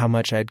limit how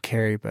much I'd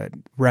carry, but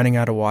running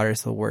out of water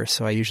is the worst,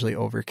 so I usually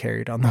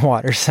overcarried on the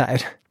water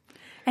side.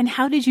 And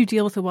how did you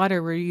deal with the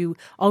water? Were you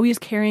always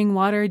carrying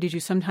water? Did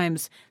you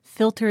sometimes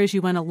filter as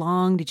you went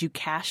along? Did you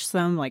cache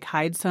some,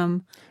 hide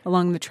some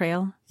along the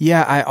trail?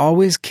 Yeah, I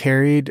always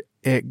carried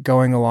it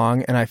going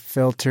along, and I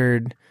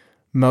filtered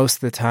most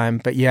of the time.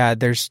 But yeah,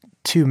 there's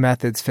 2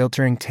 methods.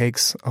 Filtering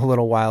takes a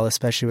little while,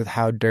 especially with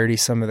how dirty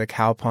some of the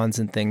cow ponds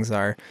and things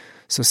are.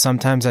 So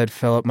sometimes I'd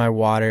fill up my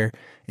water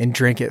and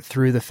drink it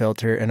through the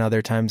filter, and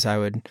other times I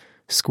would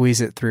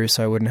squeeze it through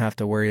so I wouldn't have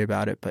to worry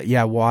about it. But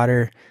yeah,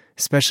 water,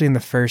 especially in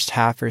the first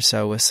half or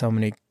so with so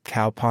many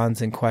cow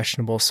ponds and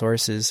questionable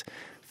sources,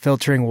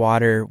 filtering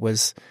water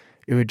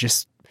it would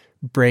just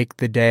break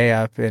the day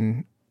up,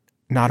 and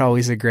not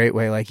always a great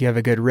way. You have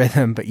a good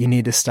rhythm, but you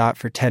need to stop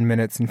for 10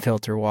 minutes and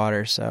filter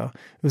water. So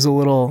it was a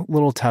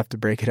little tough to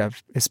break it up,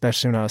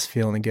 especially when I was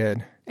feeling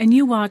good. And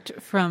you walked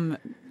from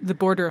the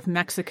border of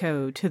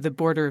Mexico to the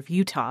border of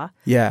Utah.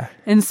 Yeah.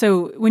 And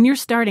so when you're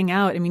starting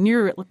out,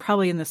 you're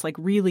probably in this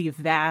really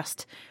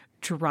vast,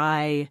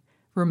 dry,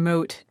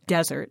 remote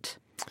desert.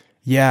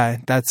 Yeah,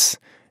 that's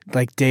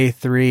like day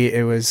 3,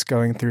 it was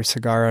going through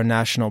Saguaro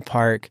National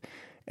Park,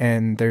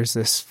 and there's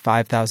this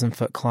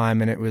 5,000-foot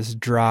climb, and it was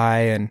dry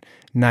and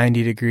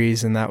 90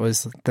 degrees, and that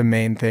was the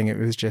main thing. It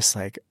was just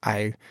like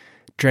I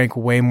drank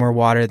way more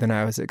water than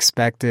I was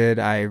expected.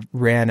 I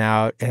ran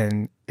out,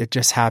 and it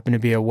just happened to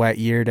be a wet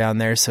year down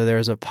there, so there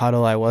was a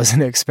puddle I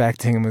wasn't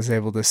expecting and was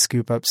able to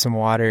scoop up some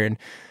water and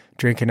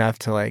drink enough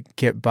to like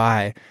get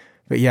by.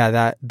 But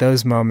yeah,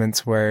 those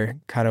moments where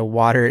kind of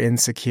water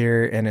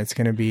insecure and it's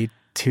going to be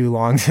too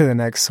long to the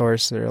next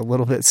source are a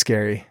little bit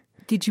scary.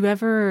 Did you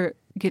ever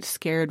get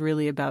scared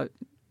really about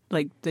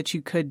like that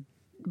you could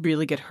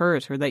really get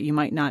hurt or that you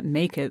might not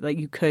make it, like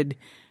you could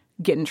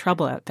get in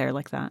trouble out there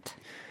like that?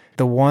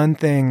 The one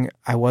thing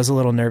I was a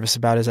little nervous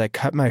about is I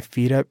cut my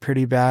feet up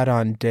pretty bad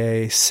on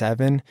day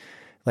 7.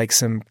 Like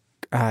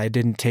I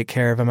didn't take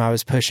care of them. I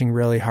was pushing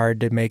really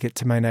hard to make it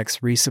to my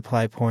next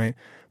resupply point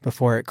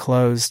before it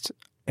closed.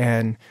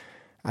 And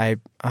I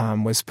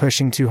was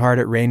pushing too hard.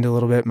 It rained a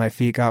little bit. My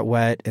feet got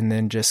wet and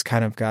then just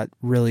kind of got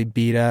really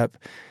beat up.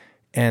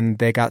 And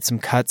they got some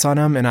cuts on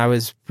them. And I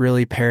was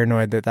really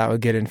paranoid that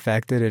would get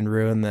infected and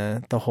ruin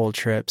the whole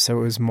trip. So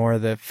it was more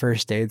the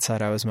first aid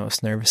side I was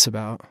most nervous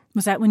about.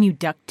 Was that when you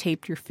duct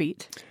taped your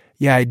feet?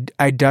 Yeah,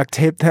 I duct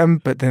taped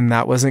them, but then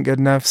that wasn't good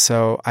enough.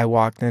 So I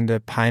walked into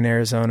Pine,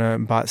 Arizona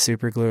and bought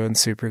super glue and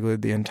super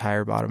glued the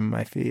entire bottom of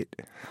my feet.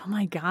 Oh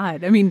my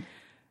God. I mean,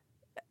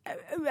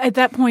 at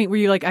that point, were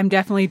you like, I'm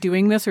definitely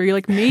doing this? Or you're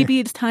like, maybe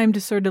it's time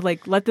to sort of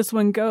like let this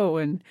one go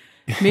and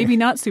maybe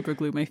not super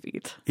glue my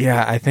feet?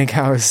 Yeah, I think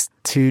I was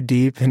too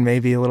deep and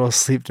maybe a little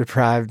sleep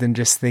deprived and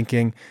just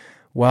thinking,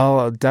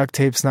 well, duct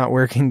tape's not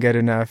working good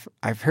enough.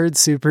 I've heard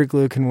super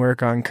glue can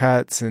work on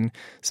cuts and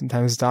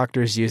sometimes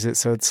doctors use it.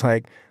 So it's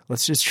like,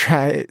 let's just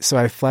try it. So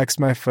I flexed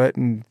my foot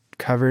and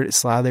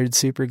slathered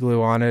super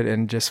glue on it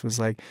and just was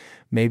like,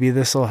 maybe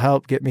this will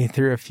help get me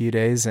through a few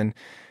days. And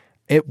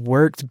it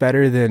worked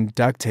better than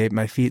duct tape.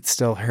 My feet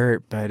still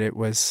hurt, but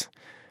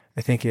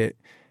I think it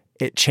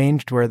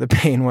changed where the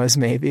pain was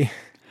maybe.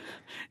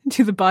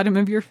 To the bottom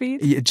of your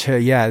feet?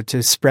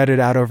 To spread it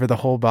out over the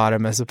whole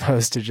bottom as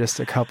opposed to just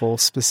a couple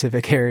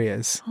specific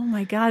areas. Oh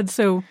my God.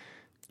 So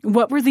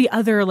what were the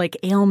other like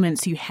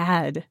ailments you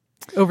had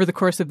over the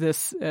course of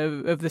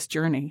this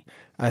journey?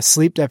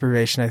 Sleep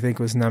deprivation, I think,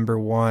 was number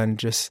one.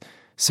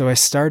 So I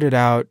started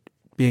out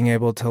being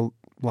able to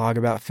log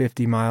about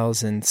 50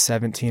 miles in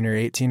 17 or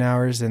 18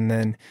 hours. And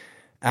then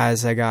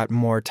as I got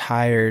more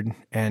tired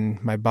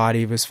and my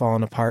body was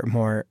falling apart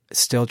more,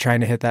 still trying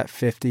to hit that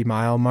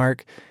 50-mile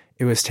mark,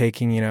 it was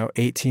taking,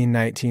 18,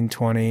 19,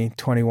 20,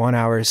 21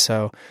 hours.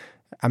 So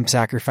I'm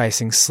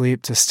sacrificing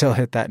sleep to still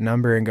hit that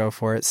number and go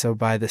for it. So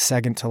by the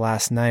second to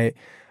last night,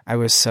 I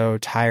was so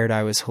tired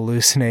I was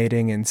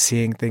hallucinating and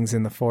seeing things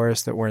in the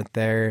forest that weren't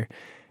there.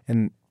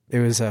 And it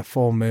was a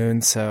full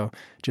moon, so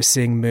just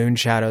seeing moon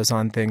shadows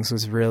on things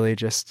was really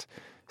just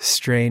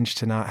strange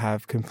to not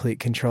have complete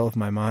control of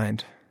my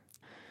mind.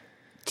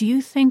 Do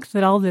you think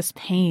that all this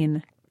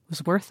pain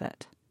was worth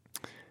it?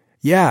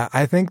 Yeah,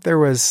 I think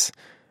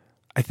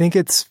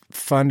it's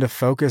fun to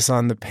focus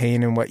on the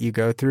pain and what you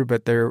go through,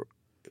 but there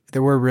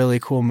were really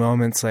cool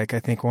moments. Like I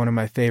think one of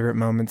my favorite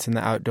moments in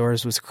the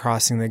outdoors was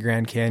crossing the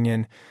Grand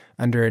Canyon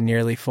under a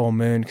nearly full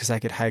moon because I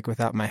could hike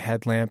without my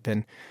headlamp.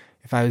 And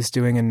if I was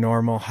doing a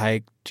normal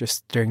hike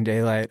just during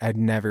daylight, I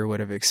never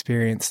would have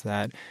experienced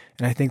that.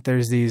 And I think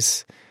there's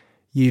these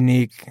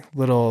unique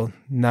little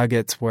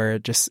nuggets where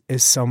it just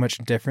is so much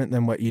different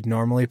than what you'd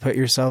normally put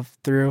yourself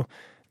through,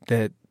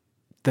 that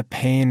the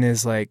pain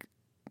is like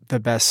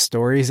the best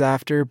stories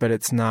after, but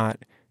it's not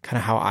kind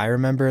of how I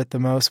remember it the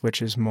most,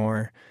 which is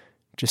more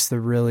just the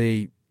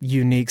really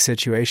unique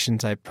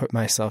situations I put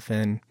myself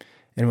in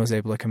and was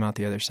able to come out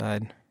the other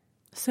side.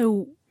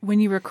 So when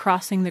you were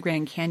crossing the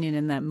Grand Canyon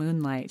in that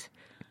moonlight,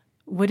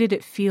 what did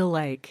it feel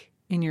like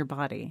in your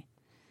body?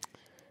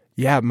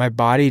 Yeah, my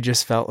body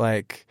just felt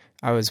like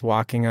I was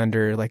walking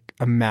under like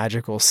a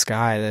magical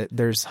sky, that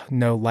there's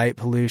no light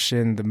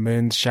pollution, the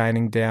moon's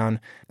shining down,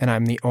 and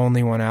I'm the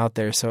only one out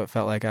there. So it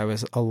felt like I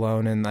was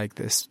alone in like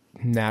this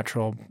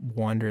natural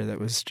wonder that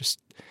was just,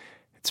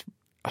 it's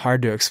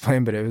hard to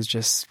explain, but it was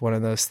just one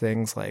of those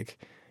things like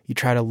you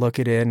try to look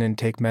it in and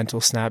take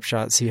mental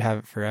snapshots so you have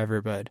it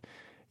forever, but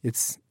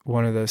it's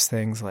one of those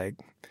things like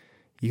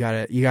you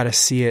gotta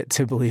see it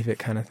to believe it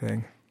kind of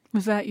thing.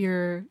 Was that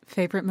your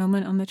favorite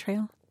moment on the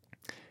trail?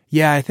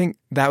 Yeah, I think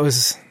that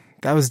was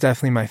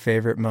definitely my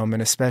favorite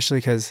moment, especially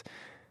because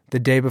the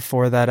day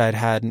before that I'd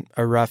had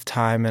a rough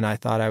time and I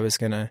thought I was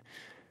going to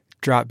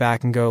drop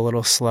back and go a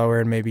little slower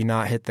and maybe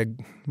not hit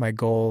my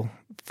goal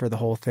for the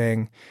whole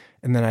thing.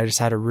 And then I just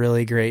had a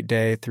really great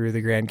day through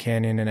the Grand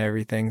Canyon and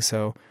everything.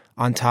 So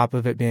on top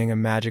of it being a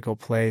magical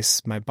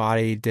place, my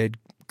body did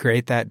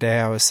great that day.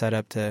 I was set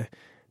up to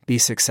be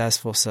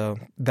successful. So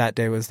that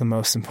day was the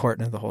most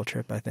important of the whole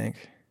trip, I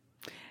think.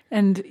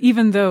 And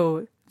even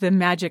though the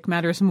magic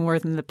matters more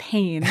than the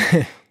pain,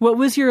 what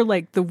was your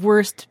the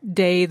worst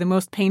day, the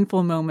most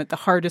painful moment, the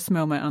hardest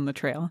moment on the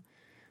trail?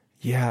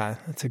 Yeah,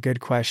 that's a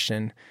good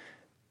question.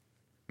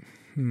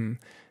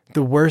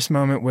 The worst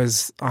moment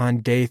was on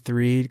day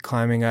 3,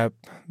 climbing up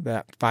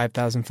that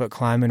 5,000-foot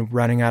climb and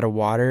running out of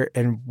water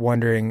and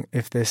wondering,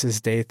 if this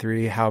is day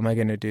 3, how am I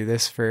going to do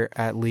this for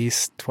at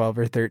least 12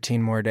 or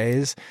 13 more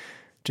days?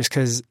 Just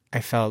because I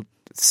felt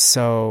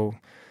so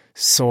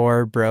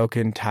sore,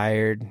 broken,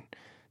 tired,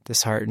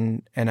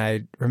 disheartened. And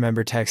I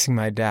remember texting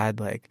my dad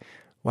like,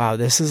 wow,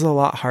 this is a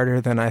lot harder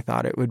than I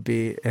thought it would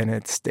be, and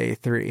it's day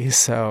 3.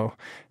 So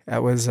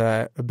that was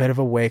a bit of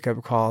a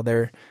wake-up call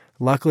there.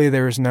 Luckily,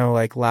 there was no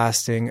like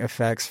lasting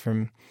effects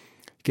from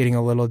getting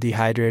a little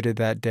dehydrated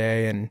that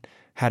day, and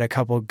had a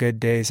couple good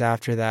days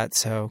after that,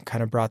 so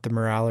kind of brought the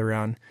morale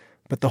around.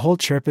 But the whole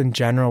trip in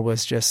general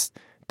was just,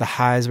 the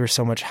highs were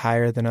so much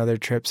higher than other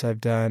trips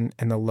I've done,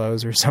 and the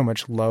lows were so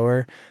much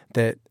lower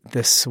that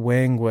the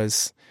swing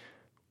was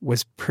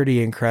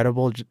pretty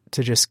incredible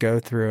to just go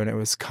through. And it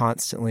was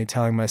constantly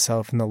telling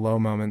myself in the low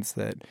moments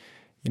that,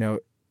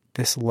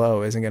 this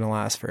low isn't going to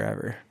last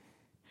forever.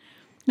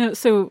 No,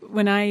 so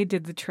when I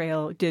did the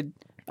trail,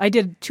 I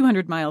did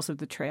 200 miles of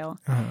the trail.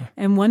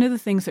 And one of the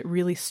things that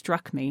really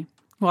struck me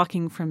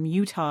walking from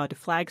Utah to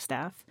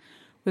Flagstaff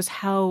was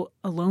how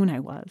alone I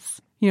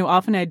was.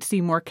 Often I'd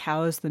see more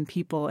cows than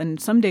people, and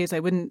some days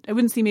I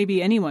wouldn't see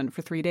maybe anyone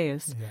for 3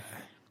 days. Yeah.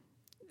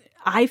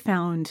 I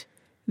found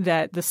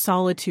that the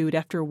solitude,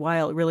 after a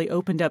while, it really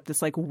opened up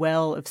this like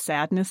well of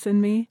sadness in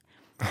me.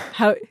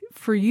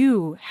 For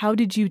you, how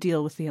did you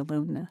deal with the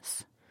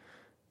aloneness?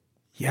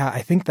 Yeah,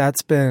 I think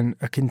that's been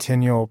a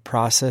continual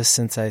process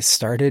since I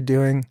started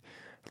doing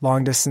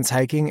long distance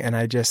hiking. And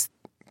I just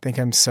think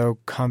I'm so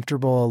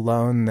comfortable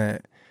alone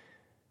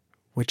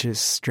which is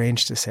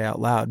strange to say out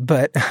loud,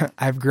 but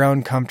I've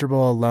grown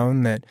comfortable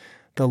alone that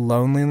the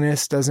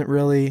loneliness doesn't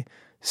really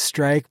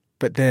strike,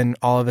 but then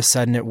all of a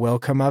sudden it will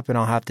come up and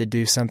I'll have to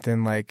do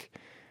something like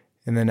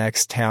in the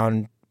next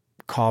town,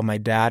 call my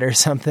dad or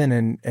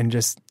something and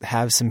just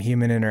have some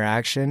human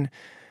interaction.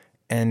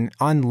 And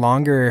on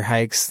longer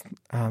hikes,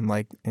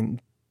 like in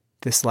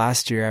this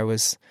last year, I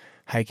was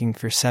hiking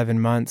for 7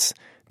 months.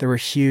 There were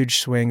huge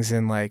swings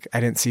in like, I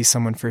didn't see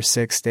someone for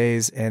 6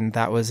 days, and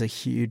that was a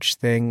huge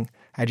thing.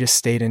 I just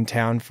stayed in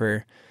town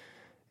for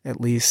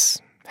at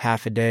least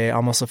half a day,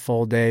 almost a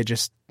full day,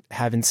 just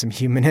having some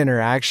human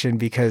interaction,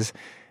 because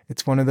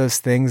it's one of those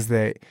things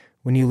that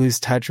when you lose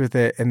touch with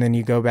it and then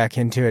you go back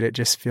into it, it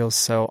just feels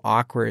so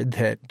awkward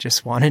that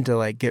just wanted to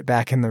like get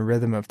back in the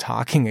rhythm of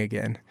talking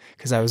again,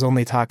 because I was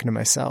only talking to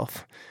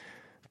myself.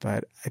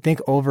 But I think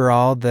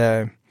overall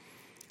the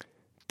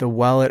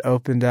well it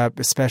opened up,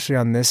 especially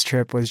on this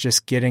trip, was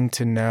just getting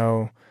to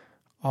know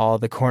all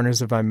the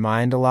corners of my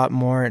mind a lot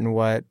more, and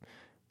what,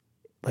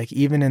 like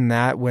even in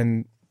that,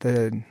 when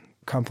the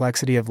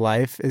complexity of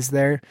life is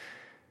there,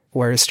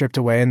 where it's stripped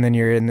away and then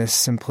you're in this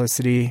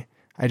simplicity,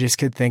 I just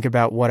could think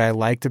about what I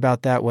liked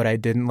about that, what I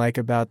didn't like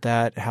about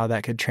that, how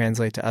that could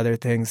translate to other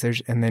things.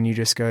 And then you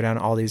just go down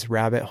all these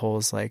rabbit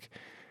holes. Like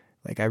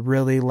I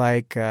really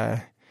like,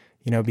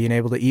 being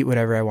able to eat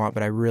whatever I want,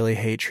 but I really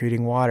hate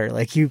treating water.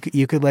 Like you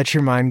could let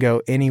your mind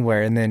go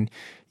anywhere. And then,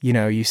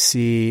 you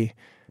see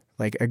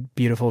like a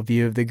beautiful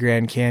view of the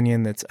Grand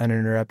Canyon that's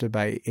uninterrupted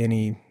by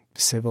any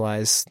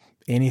civilized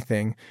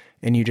anything.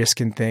 And you just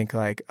can think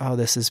like, oh,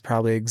 this is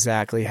probably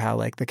exactly how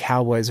like the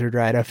cowboys would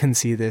ride up and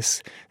see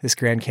this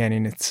Grand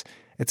Canyon.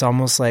 It's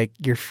almost like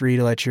you're free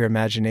to let your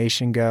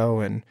imagination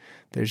go, and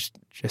there's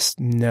just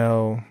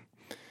no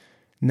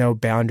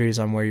boundaries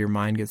on where your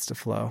mind gets to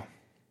flow.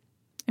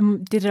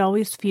 And did it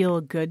always feel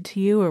good to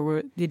you,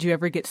 or did you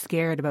ever get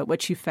scared about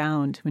what you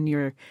found when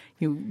you're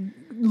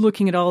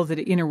looking at all of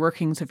the inner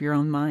workings of your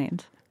own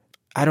mind?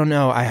 I don't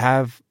know. I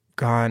have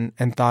gone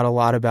and thought a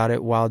lot about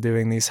it while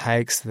doing these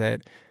hikes,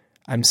 that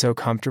I'm so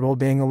comfortable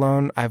being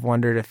alone. I've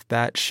wondered if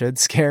that should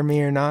scare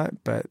me or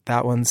not, but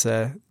that one's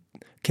a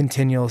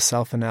continual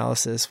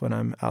self-analysis when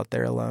I'm out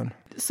there alone.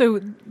 So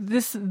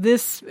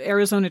this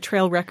Arizona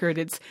Trail record,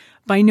 it's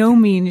by no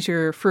means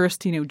your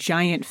first,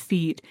 giant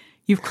feat.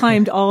 You've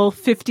climbed all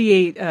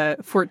 58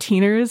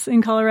 14ers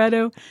in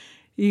Colorado.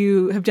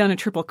 You have done a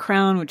Triple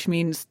Crown, which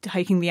means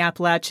hiking the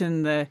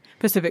Appalachian, the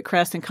Pacific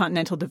Crest, and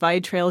Continental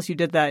Divide trails. You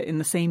did that in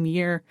the same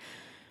year.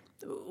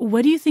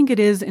 What do you think it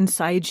is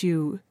inside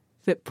you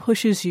that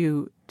pushes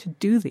you to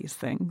do these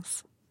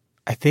things?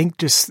 I think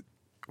just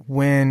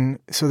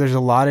so there's a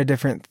lot of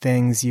different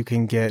things you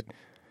can get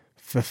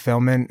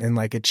fulfillment and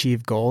like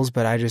achieve goals,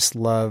 but I just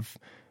love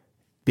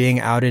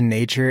being out in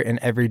nature, and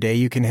every day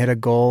you can hit a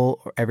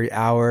goal, or every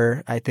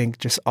hour. I think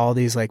just all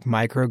these like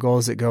micro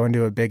goals that go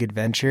into a big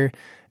adventure,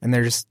 and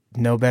there's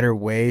no better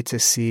way to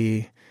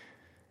see,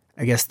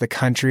 I guess, the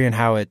country and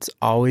how it's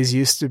always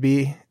used to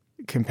be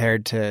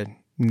compared to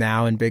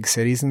now in big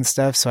cities and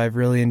stuff. So I've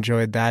really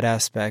enjoyed that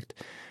aspect.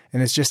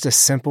 And it's just a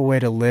simple way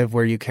to live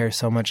where you care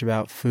so much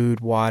about food,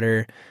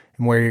 water,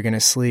 and where you're going to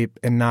sleep,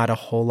 and not a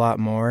whole lot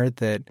more.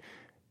 That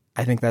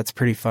I think that's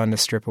pretty fun to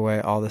strip away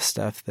all the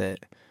stuff that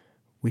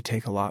we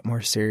take a lot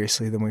more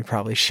seriously than we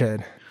probably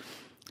should.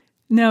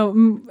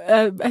 No,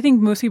 I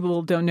think most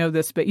people don't know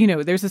this, but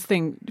there's this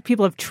thing,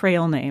 people have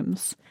trail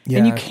names,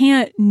 and you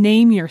can't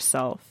name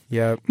yourself.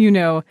 Yep.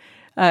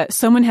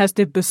 someone has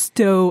to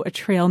bestow a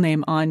trail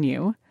name on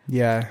you.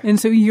 Yeah. And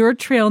so your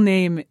trail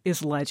name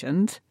is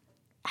Legend.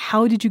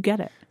 How did you get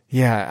it?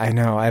 Yeah, I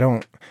know. I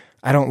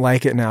don't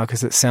like it now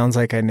because it sounds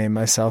like I named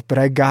myself, but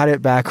I got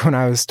it back when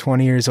I was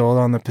 20 years old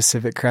on the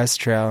Pacific Crest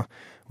Trail.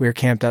 We were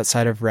camped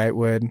outside of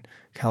Wrightwood,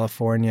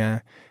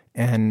 California,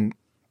 and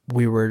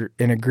we were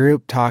in a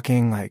group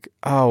talking like,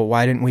 oh,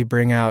 why didn't we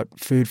bring out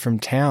food from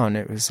town?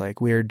 It was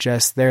like we were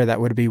just there. That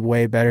would be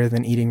way better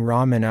than eating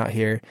ramen out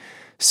here.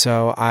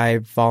 So I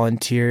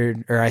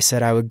volunteered, or I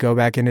said I would go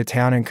back into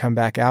town and come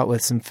back out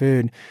with some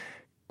food.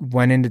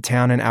 Went into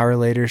town an hour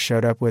later,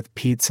 showed up with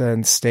pizza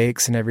and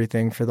steaks and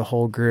everything for the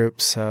whole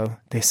group. So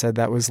they said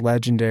that was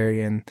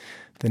legendary and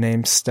the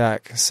name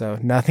stuck. So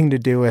nothing to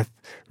do with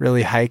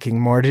really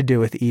hiking, more to do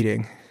with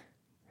eating.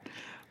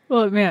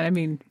 Well, man, I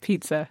mean,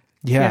 pizza.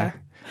 Yeah.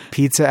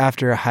 Pizza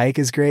after a hike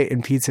is great,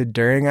 and pizza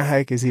during a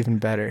hike is even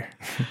better.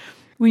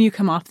 When you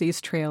come off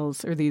these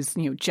trails or these,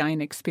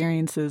 giant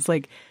experiences,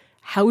 like,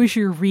 how is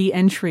your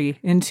re-entry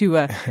into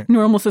a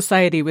normal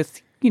society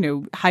with,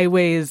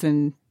 highways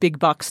and big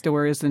box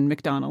stores and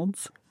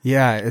McDonald's?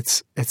 Yeah,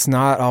 it's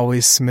not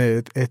always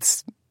smooth.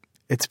 It's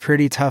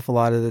pretty tough a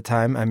lot of the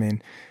time. I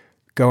mean,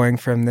 going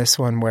from this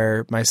one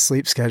where my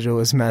sleep schedule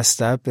was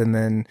messed up and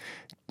then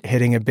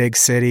hitting a big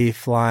city,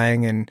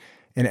 flying and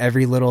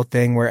every little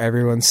thing where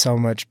everyone's so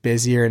much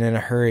busier and in a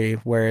hurry,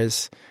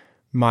 whereas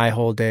my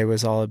whole day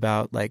was all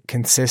about like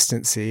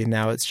consistency.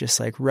 Now it's just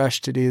like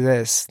rush to do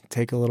this,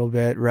 take a little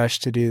bit, rush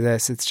to do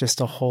this. It's just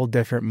a whole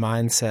different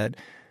mindset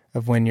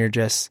of when you're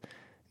just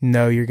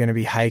know you're going to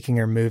be hiking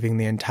or moving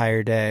the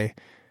entire day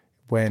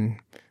when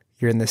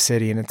you're in the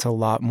city, and it's a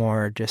lot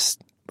more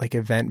just like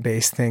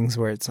event-based things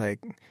where it's like,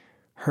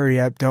 hurry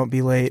up, don't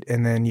be late,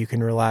 and then you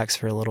can relax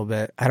for a little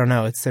bit. I don't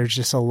know. There's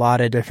just a lot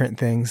of different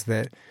things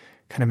that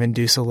kind of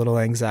induce a little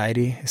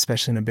anxiety,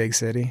 especially in a big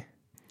city.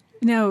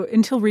 Now,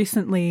 until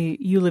recently,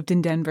 you lived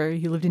in Denver.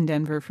 You lived in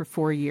Denver for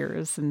 4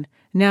 years, and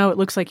now it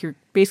looks like you're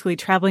basically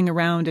traveling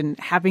around and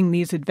having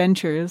these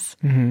adventures.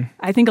 Mm-hmm.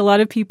 I think a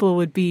lot of people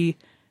would be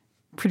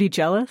pretty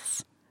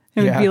jealous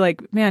and would be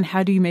like, man,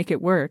 how do you make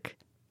it work?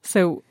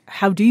 So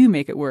how do you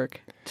make it work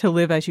to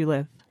live as you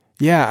live?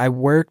 Yeah, I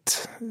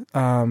worked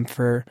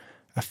for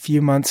a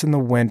few months in the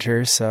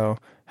winter, so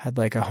had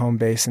like a home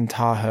base in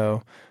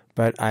Tahoe,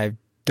 but I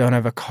don't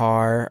have a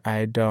car.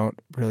 I don't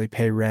really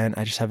pay rent.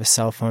 I just have a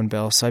cell phone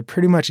bill. So I've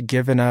pretty much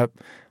given up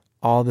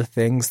all the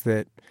things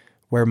that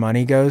where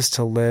money goes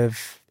to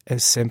live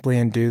as simply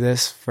and do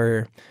this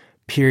for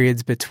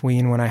periods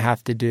between when I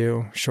have to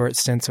do short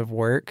stints of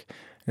work.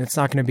 And it's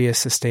not going to be a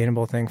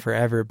sustainable thing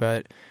forever,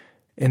 but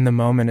in the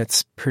moment,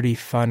 it's a pretty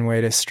fun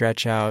way to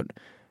stretch out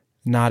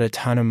not a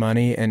ton of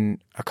money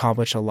and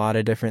accomplish a lot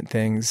of different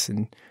things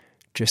and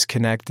just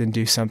connect and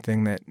do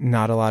something that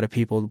not a lot of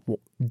people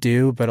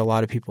do, but a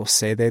lot of people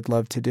say they'd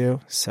love to do.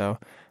 So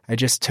I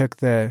just took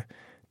the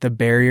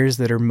barriers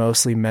that are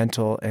mostly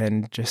mental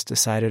and just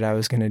decided I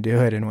was going to do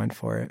it and went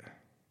for it.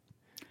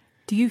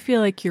 Do you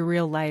feel like your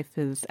real life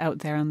is out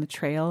there on the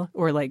trail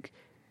or like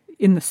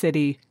in the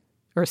city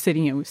or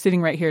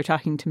sitting right here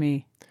talking to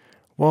me?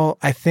 Well,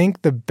 I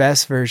think the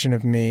best version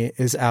of me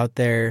is out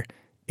there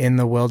in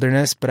the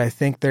wilderness, but I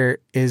think there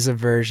is a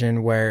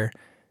version where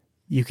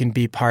you can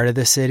be part of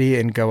the city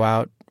and go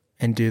out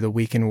and do the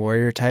weekend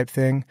warrior type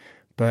thing.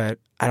 But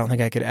I don't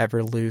think I could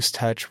ever lose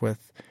touch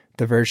with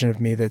the version of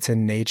me that's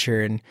in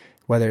nature, and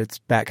whether it's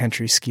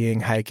backcountry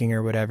skiing, hiking,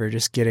 or whatever,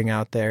 just getting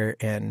out there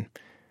and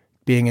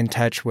being in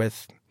touch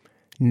with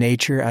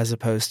nature as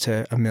opposed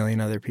to a million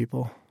other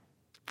people.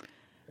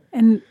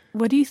 And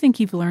what do you think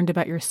you've learned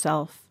about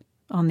yourself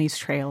on these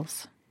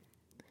trails?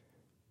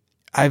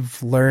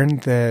 I've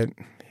learned that,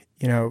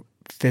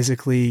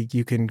 physically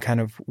you can kind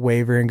of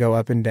waver and go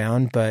up and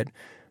down, but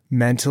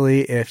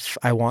mentally, if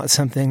I want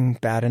something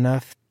bad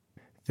enough,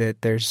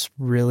 that there's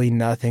really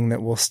nothing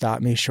that will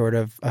stop me short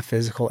of a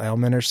physical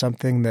ailment or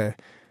something. I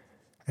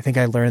think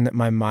I learned that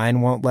my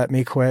mind won't let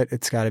me quit.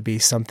 It's got to be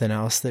something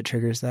else that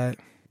triggers that.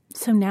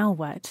 So now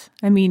what?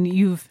 I mean,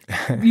 you've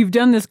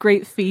done this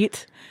great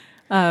feat.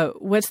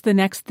 What's the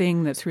next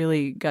thing that's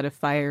really got a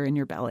fire in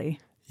your belly?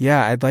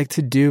 Yeah, I'd like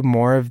to do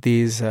more of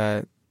these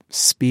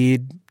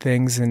speed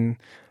things and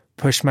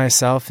push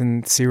myself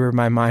and see where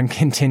my mind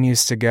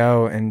continues to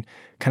go and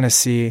kind of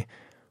see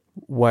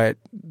what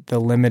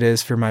the limit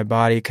is for my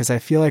body. Because I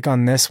feel like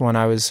on this one,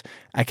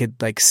 I could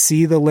like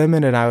see the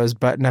limit and I was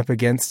butting up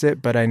against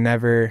it, but I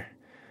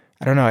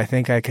don't know. I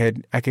think I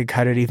could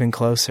cut it even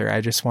closer.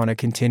 I just want to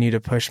continue to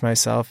push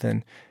myself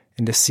and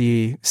to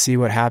see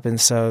what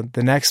happens. So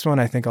the next one,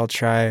 I think I'll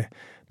try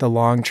the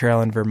Long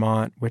Trail in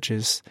Vermont, which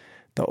is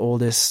the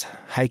oldest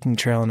hiking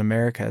trail in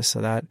America.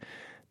 So that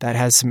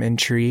has some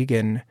intrigue,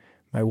 and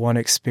my one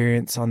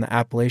experience on the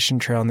Appalachian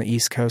Trail on the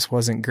East Coast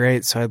wasn't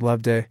great. So I'd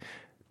love to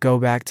go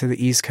back to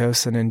the East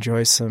Coast and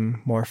enjoy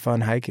some more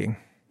fun hiking.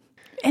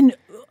 And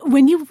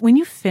when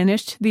you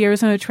finished the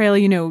Arizona Trail,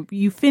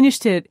 you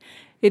finished it.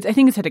 I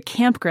think it's at a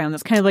campground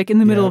that's kind of like in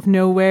the middle of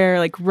nowhere,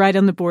 like right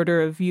on the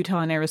border of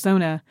Utah and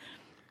Arizona.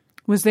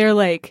 Was there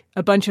like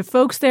a bunch of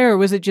folks there, or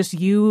was it just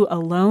you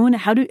alone?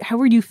 How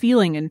were you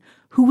feeling, and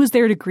who was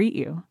there to greet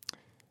you?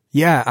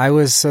 Yeah,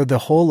 so the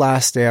whole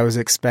last day I was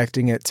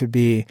expecting it to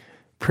be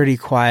pretty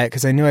quiet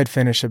because I knew I'd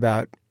finish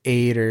about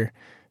 8 or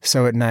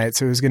so at night,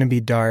 so it was going to be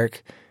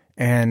dark.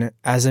 And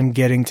as I'm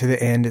getting to the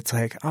end, it's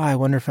like, I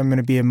wonder if I'm going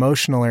to be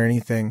emotional or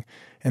anything.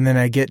 And then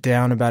I get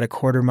down about a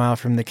quarter mile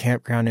from the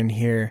campground and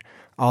hear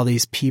all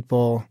these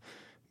people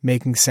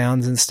making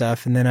sounds and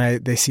stuff. And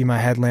then they see my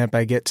headlamp.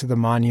 I get to the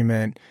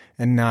monument,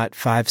 and not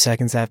 5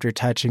 seconds after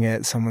touching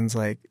it, someone's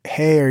like,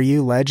 "Hey, are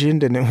you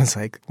Legend?" And it was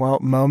like, well,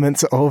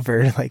 moment's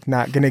over, like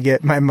not going to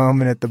get my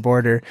moment at the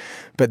border.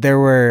 But there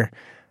were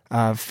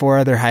 4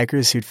 other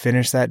hikers who'd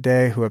finished that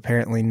day who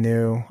apparently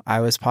knew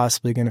I was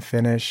possibly going to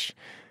finish.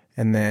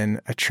 And then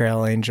a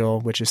trail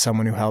angel, which is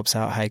someone who helps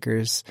out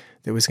hikers,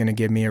 that was going to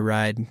give me a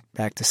ride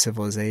back to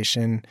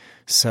civilization.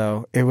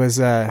 So it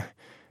was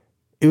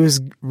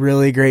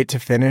really great to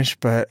finish,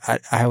 but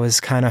I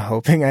was kind of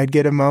hoping I'd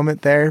get a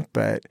moment there,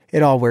 but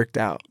it all worked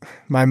out.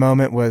 My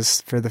moment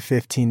was for the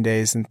 15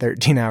 days and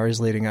 13 hours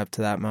leading up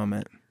to that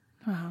moment.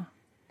 Wow.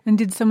 And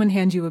did someone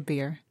hand you a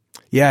beer?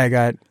 Yeah, I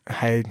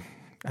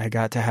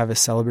got to have a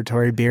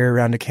celebratory beer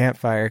around a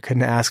campfire.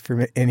 Couldn't ask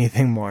for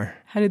anything more.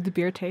 How did the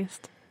beer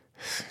taste?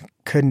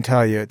 Couldn't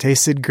tell you. It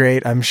tasted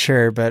great, I'm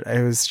sure, but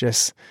it was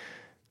just,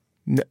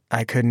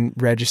 I couldn't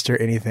register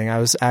anything. I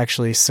was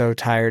actually so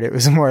tired. It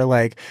was more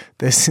like,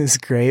 this is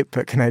great,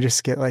 but can I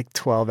just get like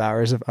 12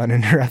 hours of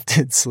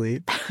uninterrupted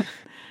sleep?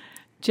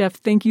 Jeff,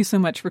 thank you so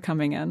much for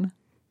coming in.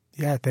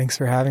 Yeah, thanks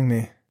for having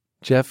me.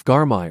 Jeff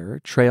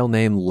Garmire, trail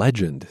name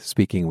Legend,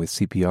 speaking with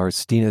CPR's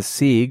Stina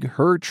Sieg.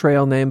 Her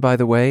trail name, by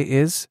the way,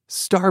 is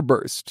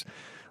Starburst.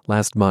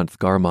 Last month,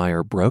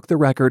 Garmire broke the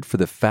record for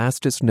the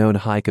fastest known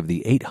hike of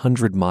the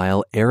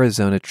 800-mile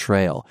Arizona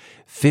Trail.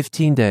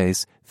 15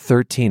 days,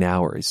 13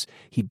 hours.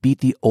 He beat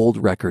the old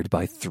record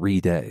by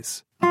 3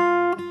 days.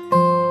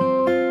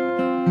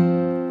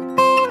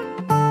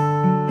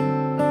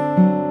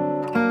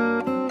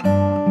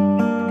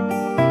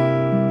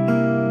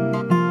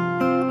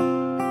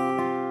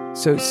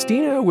 So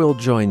Stina will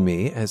join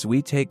me as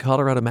we take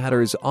Colorado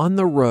Matters on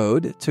the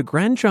road to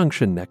Grand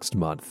Junction next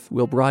month.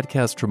 We'll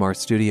broadcast from our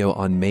studio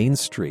on Main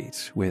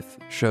Street with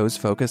shows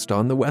focused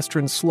on the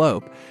Western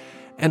Slope.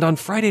 And on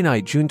Friday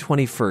night, June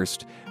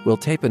 21st, we'll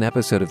tape an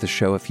episode of the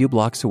show a few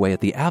blocks away at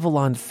the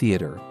Avalon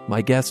Theater.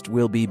 My guest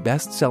will be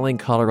best-selling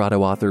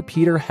Colorado author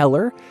Peter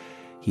Heller.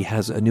 He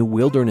has a new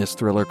wilderness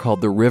thriller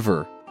called The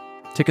River.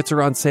 Tickets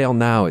are on sale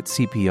now at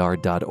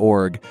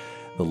cpr.org.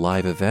 The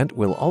live event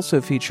will also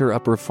feature a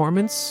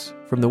performance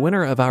from the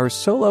winner of our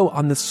Solo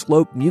on the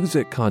Slope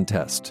music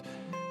contest.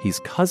 He's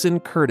Cousin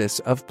Curtis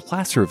of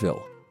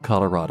Placerville,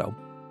 Colorado.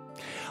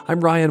 I'm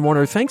Ryan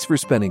Warner. Thanks for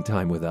spending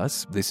time with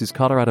us. This is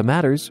Colorado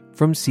Matters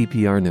from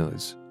CPR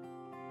News.